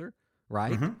midfielder,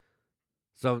 right? Mm-hmm.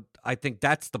 So I think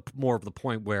that's more of the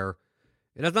point where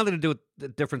it has nothing to do with the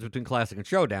difference between Classic and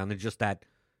Showdown. It's just that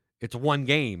it's 1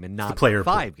 game and not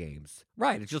 5 games.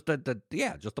 Right. It's just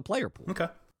just the player pool. Okay.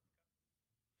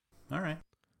 All right.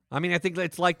 I think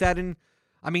it's like that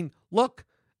look,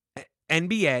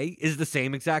 NBA is the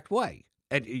same exact way.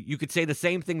 And you could say the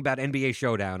same thing about NBA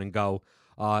Showdown and go,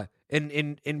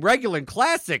 in regular and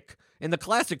classic, in the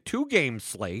classic 2-game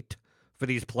slate for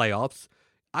these playoffs,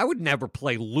 I would never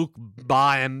play Luke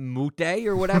Baamute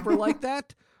or whatever like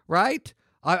that, right?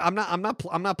 I'm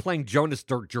not playing Jonas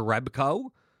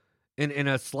Jerebko in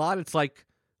a slot. It's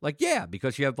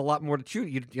because you have a lot more to choose.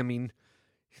 You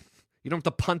don't have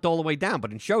to punt all the way down,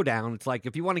 but in Showdown, it's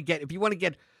if you want to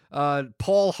get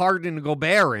Paul Harden and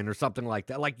Gobert in or something like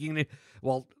that.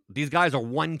 These guys are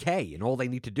 1K and all they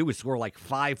need to do is score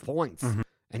 5 points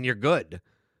and you're good.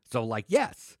 So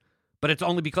yes, but it's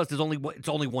only because it's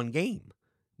only 1 game.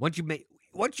 Once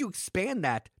you expand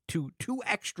that to 2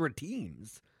 extra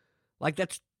teams,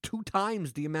 that's 2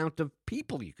 times the amount of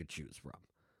people you could choose from.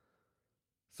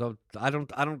 So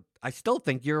I still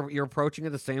think you're approaching it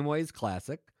the same way as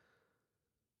Classic.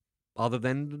 Other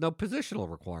than no positional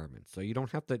requirements. So you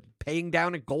don't have to, paying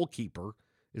down a goalkeeper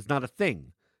is not a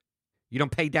thing. You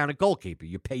don't pay down a goalkeeper.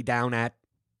 You pay down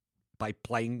by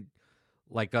playing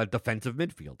a defensive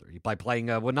midfielder. By playing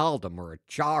a Wijnaldum or a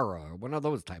Chara or one of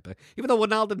those type of, even though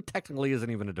Wijnaldum technically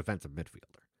isn't even a defensive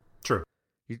midfielder. True.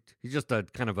 He's just a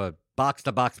kind of a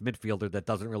box-to-box midfielder that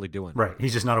doesn't really do anything. Right.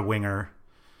 He's just not a winger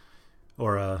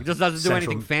or he just doesn't do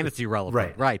anything fantasy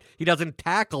relevant. Right. He doesn't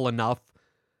tackle enough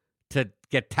to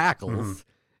get tackles,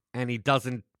 and he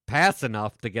doesn't pass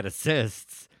enough to get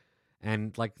assists.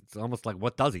 And it's almost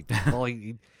what does he do? Well,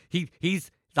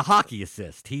 he's the hockey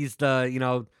assist. He's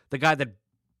the the guy that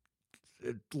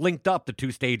linked up the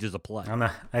two stages of play. I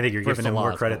think you're For giving him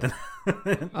more Salah's credit goal.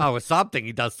 than. Oh, it's something.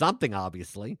 He does something,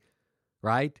 obviously,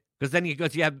 right? Because then you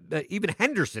have even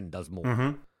Henderson does more.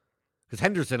 Mhm. Because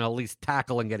Henderson will at least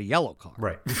tackle and get a yellow card.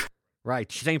 Right.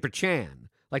 Right. Same for Chan.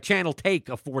 Like, Chan will take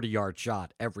a 40-yard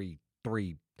shot every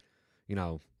 30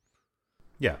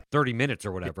 minutes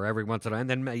or whatever, every once in a while. And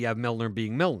then you have Milner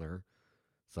being Milner.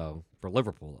 So, for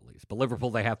Liverpool at least. But Liverpool,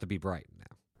 they have to be Brighton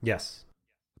now. Yes.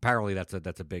 Apparently, that's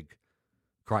a big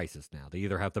crisis now. They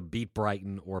either have to beat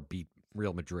Brighton or beat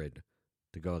Real Madrid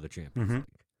to go to the Champions League.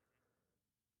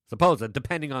 Suppose,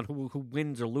 depending on who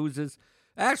wins or loses.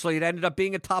 Actually, it ended up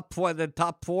being the top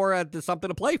four had something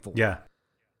to play for. Yeah.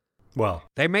 Well,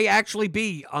 They may actually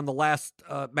be on the last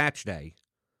match day.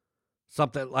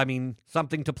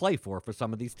 Something to play for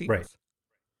some of these teams. Right.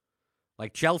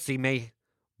 Like Chelsea may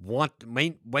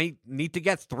need to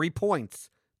get 3 points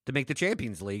to make the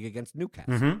Champions League against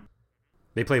Newcastle. mm-hmm.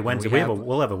 They play Wednesday.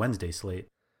 We'll have a Wednesday slate.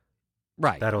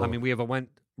 Right. We have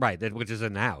which is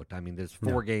an out. There's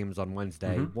 4 games on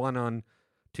Wednesday, Mhm. 1 on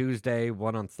Tuesday,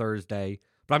 1 on Thursday.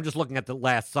 But I'm just looking at the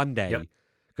last Sunday Yep.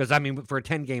 because for a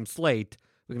 10-game slate,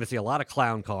 we're going to see a lot of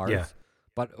clown cards. Yeah.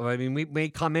 But we may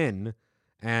come in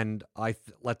and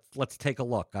let's take a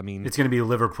look. It's going to be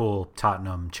Liverpool,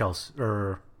 Tottenham, Chelsea,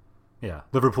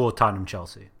 Liverpool, Tottenham,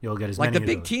 Chelsea. You'll get as like many the of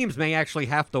big those. teams may actually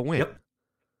have to win. Yep.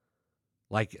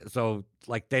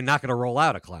 They're not going to roll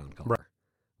out a clown card, Right.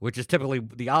 which is typically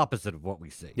the opposite of what we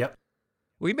see. Yep.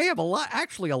 We may have a lot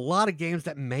of games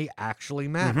that may actually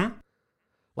matter. Mhm.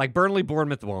 Like Burnley,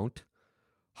 Bournemouth won't.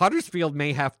 Huddersfield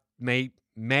may have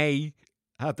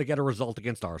to get a result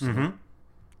against Arsenal. Mhm.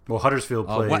 Well, Huddersfield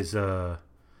plays. What-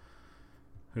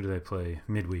 Who do they play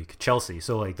midweek? Chelsea.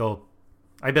 So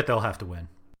I bet they'll have to win.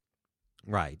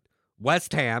 Right.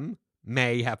 West Ham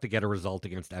may have to get a result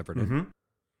against Everton. Mm-hmm.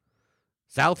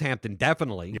 Southampton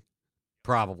definitely,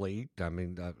 probably. I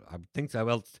think so.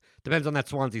 Well, it depends on that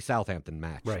Swansea Southampton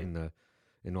match Right.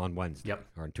 on Wednesday Yep.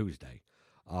 or on Tuesday.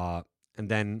 And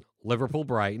then Liverpool,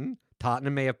 Brighton.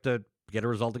 Tottenham may have to get a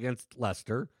result against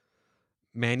Leicester.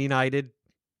 Man United,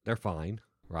 they're fine,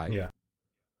 right? Yeah.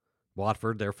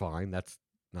 Watford, they're fine. That's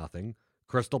nothing.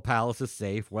 Crystal Palace is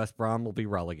safe. West Brom will be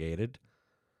relegated.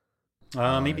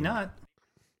 Maybe not.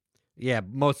 Yeah,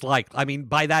 most likely.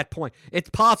 By that point, it's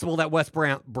possible that West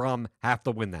Brom have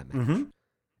to win that match. Mm-hmm.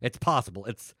 It's possible.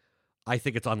 I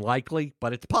think it's unlikely,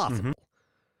 but it's possible.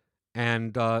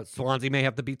 And Swansea may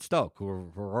have to beat Stoke, who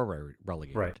are already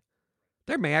relegated. Right.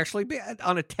 There may actually be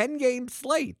on a 10-game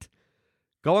slate.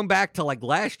 Going back to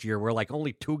last year, where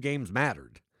only 2 games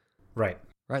mattered. Right.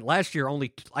 Right. Last year,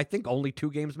 I think only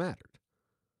 2 games mattered.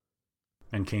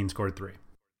 And Kane scored 3.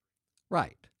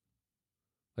 Right.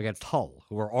 Against Hull,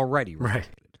 who are already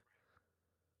relegated.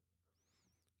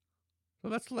 So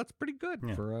that's pretty good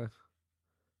for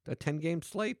a 10-game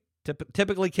slate.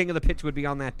 Typically, King of the Pitch would be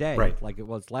on that day, right, like it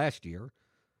was last year.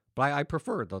 But I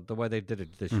prefer the way they did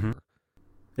it this year.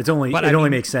 It only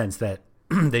makes sense that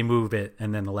they move it,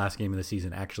 and then the last game of the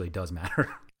season actually does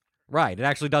matter. Right, it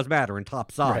actually does matter in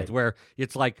top sides, where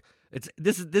it's it's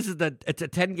a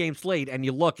 10-game slate, and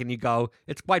you look and you go,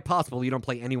 it's quite possible you don't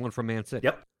play anyone from Man City.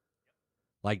 Yep.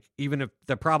 Even if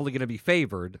they're probably going to be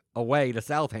favored away to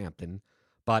Southampton,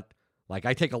 but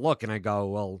I take a look and I go,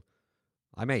 well,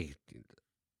 I may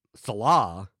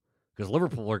Salah, because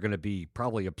Liverpool are going to be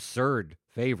probably absurd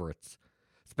favorites,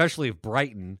 especially if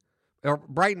Brighton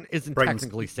isn't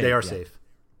technically safe. They are yet. safe.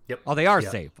 Yep. Oh, they are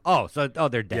safe. Oh,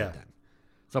 they're dead then.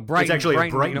 So Brighton, it's actually a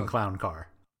Brighton you know, clown car.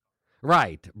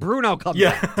 Right. Bruno comes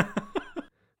out.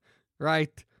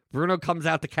 Right. Bruno comes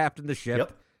out to captain the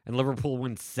ship, and Liverpool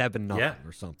wins 7-0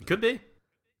 or something. Could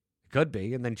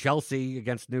be. And then Chelsea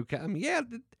against Newcastle.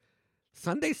 The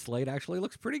Sunday slate actually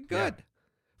looks pretty good. Yeah.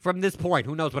 From this point,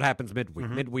 who knows what happens midweek?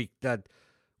 Midweek,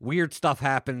 weird stuff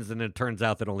happens, and it turns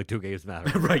out that only 2 games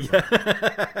matter. Right.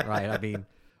 Yeah. Right.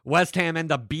 West Ham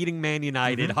end up beating Man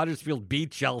United. Huddersfield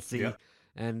beat Chelsea.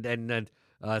 And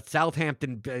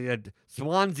Southampton,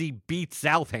 Swansea beat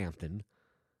Southampton.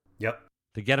 Yep.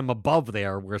 To get them above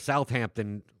there, where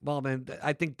Southampton,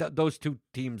 I think those 2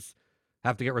 teams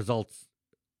have to get results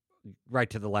right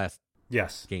to the last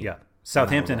game. Yeah.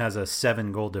 Southampton has a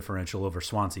 7-goal differential over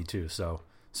Swansea, too. So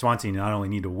Swansea not only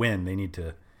need to win, they need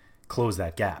to close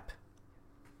that gap.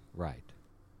 Right.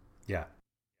 Yeah.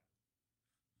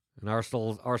 And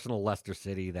Arsenal, Leicester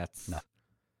City, that's... No.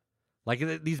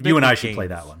 These you and I should games, play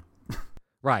that one.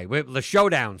 Right. The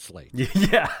showdown slate.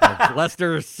 Yeah.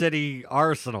 Leicester City,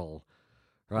 Arsenal.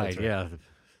 Right, yeah.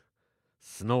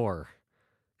 Snore.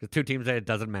 The 2 teams that it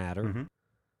doesn't matter.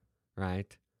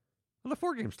 Right. Well, the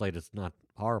 4-game slate is not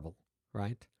horrible,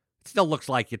 right? It still looks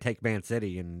like you take Man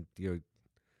City and you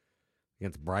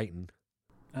against Brighton.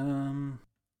 Um,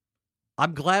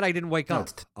 I'm glad I didn't wake No,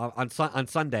 up on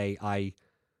Sunday. I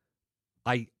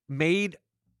made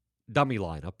dummy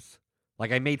lineups.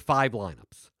 Like I made 5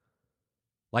 lineups.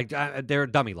 Like they're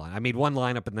a dummy line. I made 1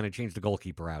 lineup and then I changed the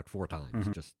goalkeeper out 4 times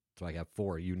just so I have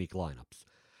 4 unique lineups.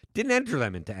 Didn't enter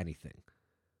them into anything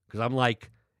because I'm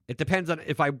like, it depends on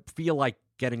if I feel like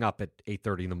getting up at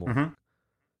 8:30 in the morning.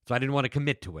 So I didn't want to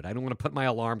commit to it. I didn't want to put my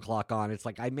alarm clock on. It's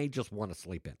like I may just want to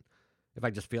sleep in. If I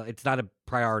just feel it's not a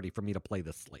priority for me to play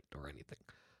this slate or anything.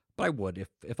 But I would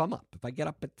if I'm up. If I get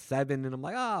up at 7 and I'm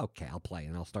like, oh, okay, I'll play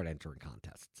and I'll start entering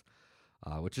contests.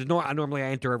 Which is normally I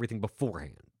enter everything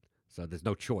beforehand. So there's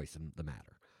no choice in the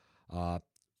matter.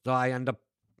 So I end up,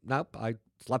 I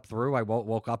slept through. I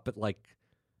woke up at like,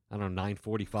 I don't know,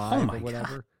 9:45 or whatever.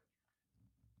 God.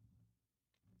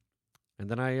 And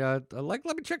then I let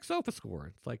me check SofaScore.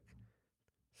 It's like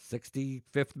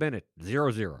 65th minute,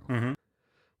 0-0.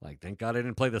 Like, thank God I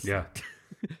didn't play this. Yeah.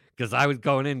 Because I was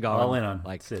going all in on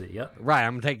like City. Yep. Right,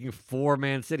 I'm taking 4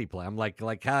 Man City play. I'm like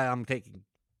I'm taking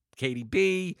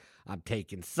KDB, I'm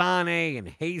taking Sane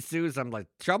and Jesus. I'm like,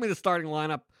 show me the starting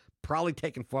lineup. Probably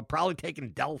taking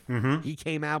Delph. He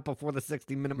came out before the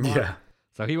 60-minute mark. Yeah.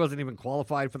 So he wasn't even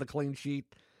qualified for the clean sheet.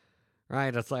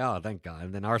 Right? It's like, oh, thank God.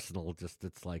 And then Arsenal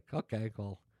it's like, okay,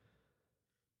 well.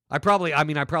 I probably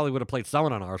would have played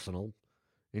someone on Arsenal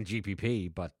in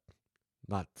GPP, but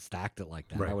not stacked it like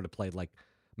that. Right. I would have played like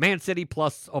Man City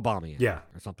plus Aubameyang. Yeah.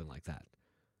 Or something like that.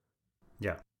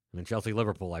 Yeah. And then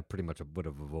Chelsea-Liverpool, I pretty much would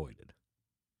have avoided.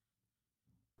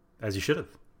 As you should have.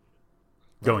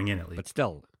 Going in, at least.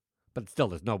 But still,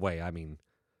 there's no way. I mean,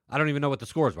 I don't even know what the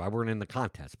scores were. I weren't in the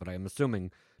contest, but I'm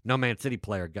assuming no Man City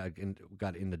player got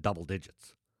in the double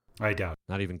digits. I doubt.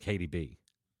 Not even KDB.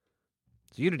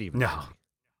 So you didn't even. No.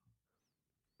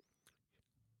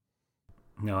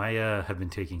 No, I have been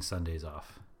taking Sundays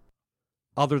off.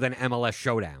 Other than MLS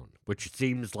Showdown, which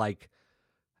seems like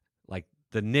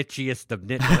the nichiest of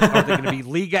niche. Are they going to be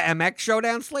Liga MX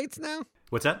Showdown slates now?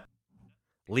 What's that?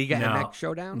 Liga No. MX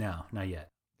Showdown? No, not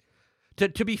yet.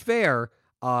 To be fair,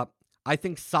 I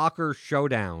think Soccer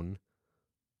Showdown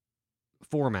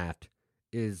format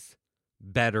is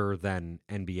better than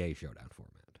NBA Showdown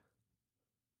format.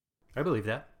 I believe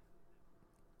that.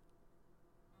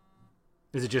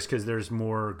 Is it just because there's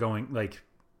more going, like...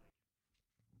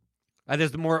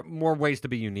 There's more ways to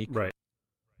be unique. Right.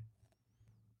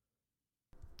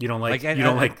 You don't like, Like, you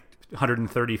don't like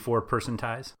 134 person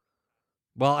ties?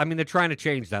 Well, I mean, they're trying to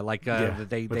change that. Like, Yeah,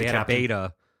 they with the had captain. a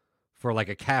beta for like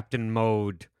a captain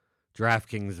mode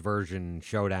DraftKings version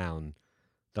Showdown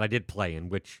that I did play in,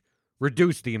 which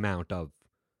reduced the amount of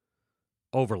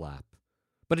overlap.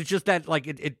 But it's just that, like,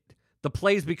 the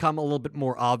plays become a little bit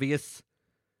more obvious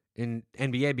in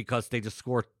NBA because they just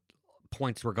score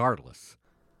points regardless.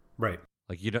 Right.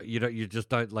 Like you just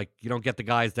don't like you don't get the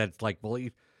guys that's like, well,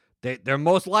 they're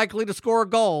most likely to score a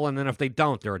goal, and then if they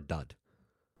don't, they're a dud.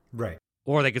 Right.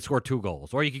 Or they could score 2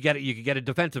 goals, or you could get a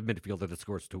defensive midfielder that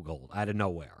scores 2 goals out of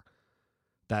nowhere.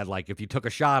 That, like, if you took a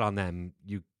shot on them,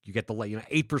 you get the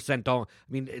 8% own.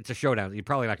 I mean, it's a showdown. You're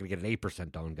probably not going to get an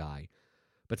 8% own guy,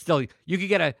 but still, you could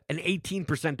get an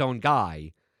 18% own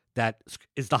guy that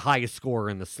is the highest scorer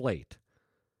in the slate,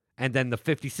 and then the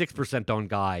 56% own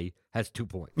guy has 2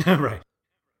 points. Right.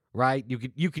 Right?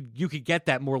 You could get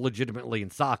that more legitimately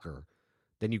in soccer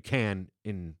than you can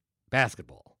in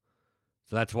basketball.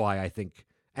 So that's why I think,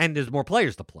 and there's more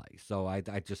players to play. So I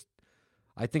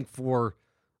think for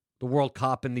the World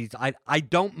Cup and these, I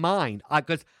don't mind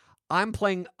because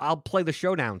I'll play the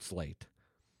showdown slate,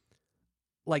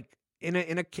 like in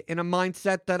a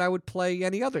mindset that I would play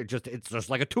any other. It's just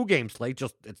like a 2-game slate.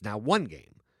 Just it's now 1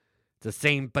 game. It's the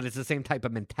same, but it's the same type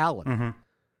of mentality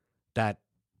that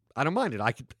I don't mind it.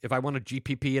 I could, if I want to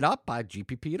GPP it up, I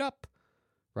GPP it up,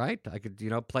 right? I could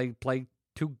play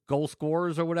 2 goal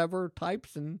scorers or whatever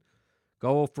types and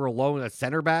go for a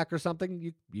center back or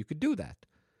something. You could do that.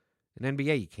 In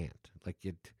NBA, you can't. Like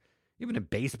even in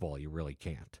baseball, you really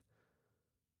can't.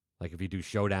 Like if you do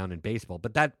showdown in baseball,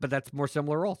 but that's more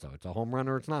similar. Also, it's a home run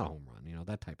or it's not a home run.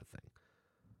 That type of thing.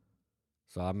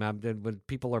 So when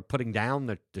people are putting down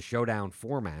the showdown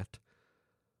format,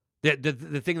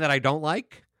 the thing that I don't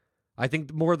like, I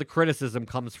think more of the criticism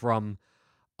comes from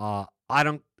I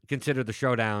don't consider the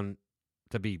showdown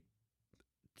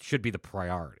should be the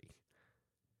priority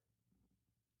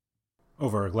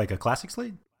Over like a classic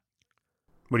slate?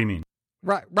 What do you mean?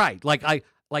 Right.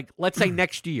 Like let's say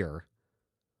next year,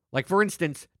 like for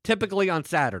instance, typically on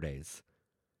Saturdays,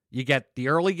 you get the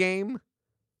early game,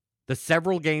 the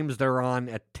several games they're on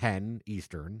at 10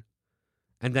 Eastern,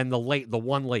 and then the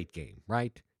one late game,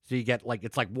 right? So you get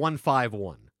it's like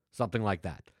 1-5-1 something like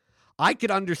that. I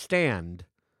could understand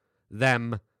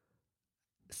them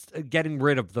getting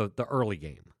rid of the early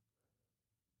game.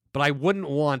 But I wouldn't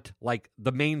want, like,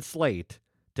 the main slate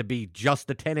to be just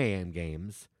the 10 a.m.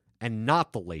 games and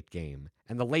not the late game,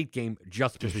 and the late game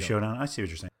just be showdown. I see what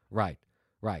you're saying. Right.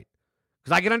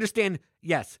 Because I can understand,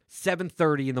 yes,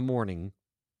 7:30 in the morning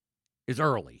is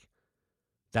early.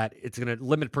 That it's going to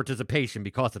limit participation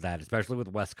because of that, especially with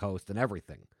West Coast and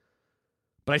everything.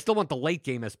 But I still want the late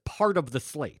game as part of the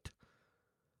slate.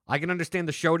 I can understand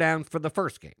the showdown for the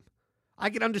first game. I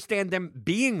can understand them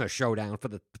being a showdown for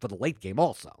the late game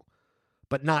also,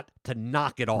 but not to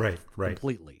knock it off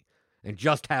completely and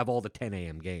just have all the 10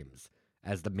 a.m. games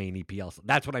as the main EPL.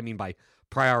 That's what I mean by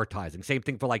prioritizing. Same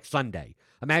thing for like Sunday.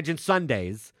 Imagine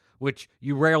Sundays, which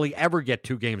you rarely ever get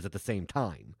 2 games at the same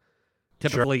time.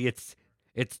 Typically, it's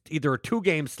either a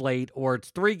 2-game slate or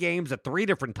it's 3 games at 3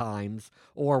 different times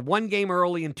or 1 game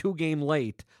early and 2 game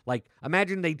late. Like,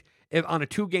 imagine if on a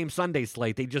 2-game Sunday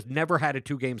slate, they just never had a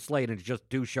 2-game slate and just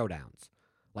do showdowns.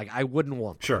 Like, I wouldn't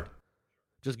want that. Sure.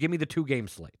 Just give me the 2-game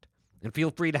slate. And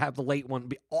feel free to have the late one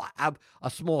have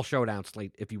a small showdown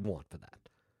slate if you want for that.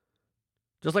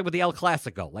 Just like with the El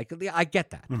Clasico. Like, I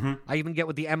get that. Mm-hmm. I even get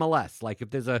with the MLS. Like, if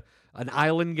there's an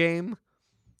island game,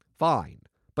 fine.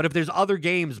 But if there's other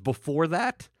games before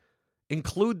that,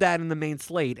 include that in the main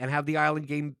slate and have the island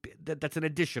game that's an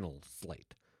additional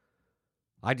slate.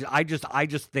 I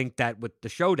just think that with the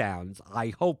showdowns,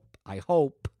 I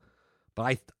hope,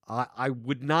 but I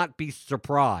would not be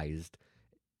surprised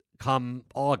come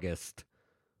August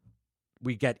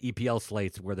we get EPL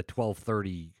slates where the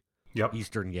 12:30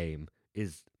 Eastern game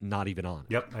is not even on.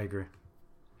 Yep, I agree.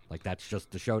 Like, that's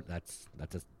just the show. That's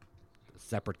a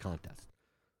separate contest.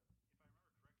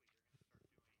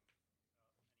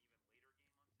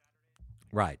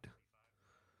 Right.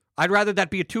 I'd rather that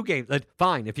be a 2-game.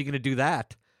 Fine, if you're going to do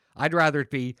that. I'd rather it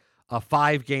be a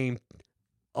 5-game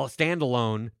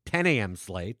standalone 10 a.m.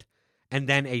 slate and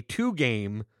then a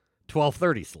 2-game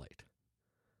 12:30 slate.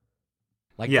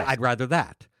 Like, yeah. I'd rather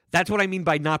that. That's what I mean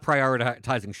by not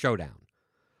prioritizing showdown.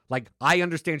 Like, I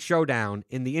understand showdown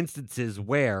in the instances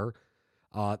where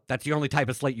that's the only type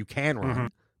of slate you can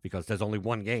run because there's only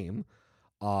 1 game,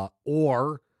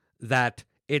 or that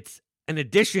it's in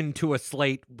addition to a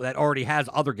slate that already has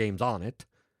other games on it,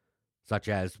 such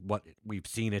as what we've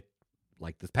seen it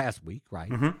like this past week, right?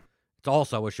 Mm-hmm. It's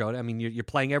also a showdown. I mean, you're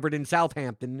playing Everton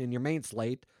Southampton in your main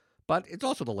slate, but it's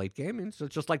also the late game. And so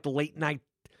it's just like the late night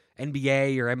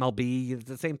NBA or MLB. It's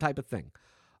the same type of thing.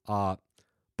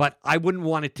 But I wouldn't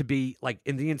want it to be, like,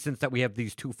 in the instance that we have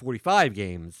these 2:45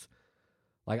 games,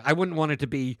 like, I wouldn't want it to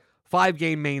be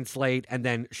 5-game main slate and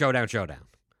then showdown.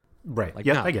 Right. Like,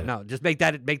 yeah, no, I get it. No, just make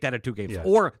that a 2-game slate.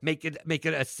 Or make it a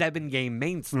 7-game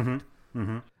main slate.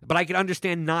 Mm-hmm. But I can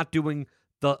understand not doing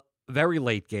the very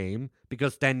late game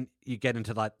because then you get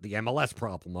into the MLS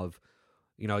problem of,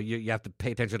 you have to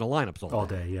pay attention to lineups all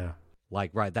day. Yeah.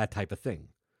 Like, right, that type of thing.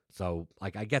 So,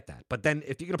 like, I get that. But then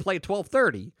if you're going to play at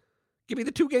 12:30, give me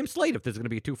the 2-game slate if there's going to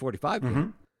be a 2:45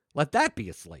 game. Let that be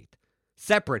a slate.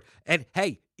 Separate. And,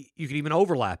 hey, you can even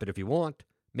overlap it if you want.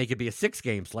 Make it be a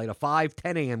 6-game slate, a 5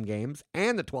 10 a.m. games,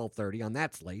 and the 12:30 on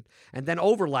that slate, and then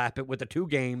overlap it with a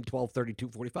 2-game 12:30,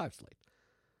 2:45 slate.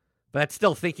 But that's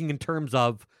still thinking in terms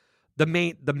of the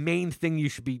main thing you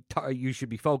should be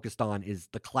focused on is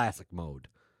the classic mode,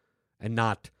 and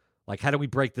not like how do we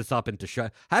break this up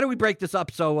how do we break this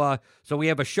up so we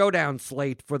have a showdown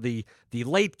slate for the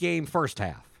late game first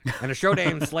half and a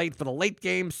showdown slate for the late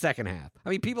game second half. I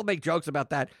mean, people make jokes about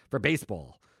that for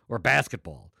baseball or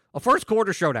basketball. A first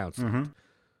quarter showdown slate.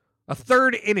 A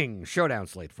 3rd inning showdown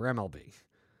slate for MLB.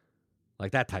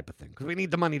 Like that type of thing. Because we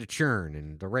need the money to churn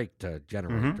and the rake to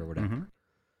generate or whatever.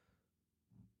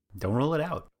 Don't rule it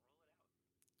out.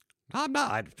 I'm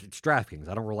not. It's DraftKings.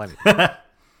 I don't rule anything.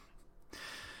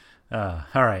 All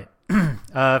right.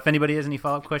 If anybody has any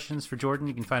follow-up questions for Jordan,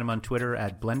 you can find him on Twitter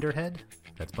at BlenderHead.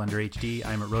 That's BlenderHD.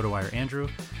 I'm at RotoWire Andrew.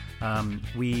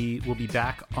 We will be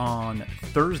back on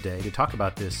Thursday to talk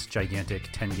about this gigantic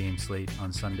 10-game slate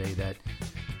on Sunday that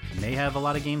may have a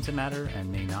lot of games that matter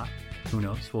and may not. Who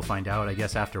knows? We'll find out, I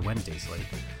guess, after Wednesday's slate.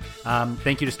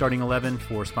 Thank you to Starting 11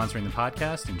 for sponsoring the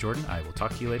podcast. And Jordan, I will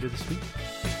talk to you later this week.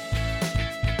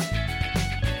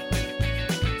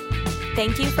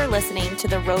 Thank you for listening to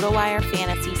the RotoWire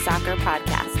Fantasy Soccer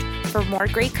Podcast. For more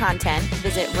great content,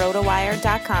 visit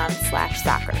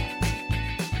rotowire.com/soccer.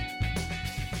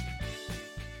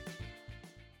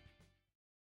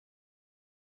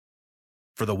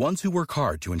 For the ones who work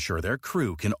hard to ensure their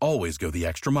crew can always go the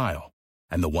extra mile,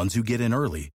 and the ones who get in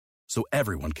early so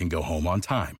everyone can go home on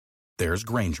time, there's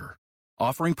Grainger,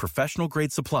 offering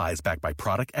professional-grade supplies backed by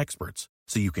product experts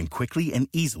so you can quickly and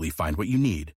easily find what you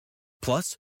need.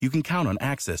 Plus, you can count on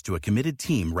access to a committed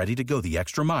team ready to go the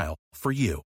extra mile for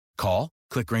you. Call,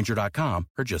 click Grainger.com,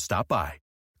 or just stop by.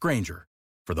 Grainger,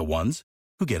 for the ones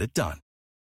who get it done.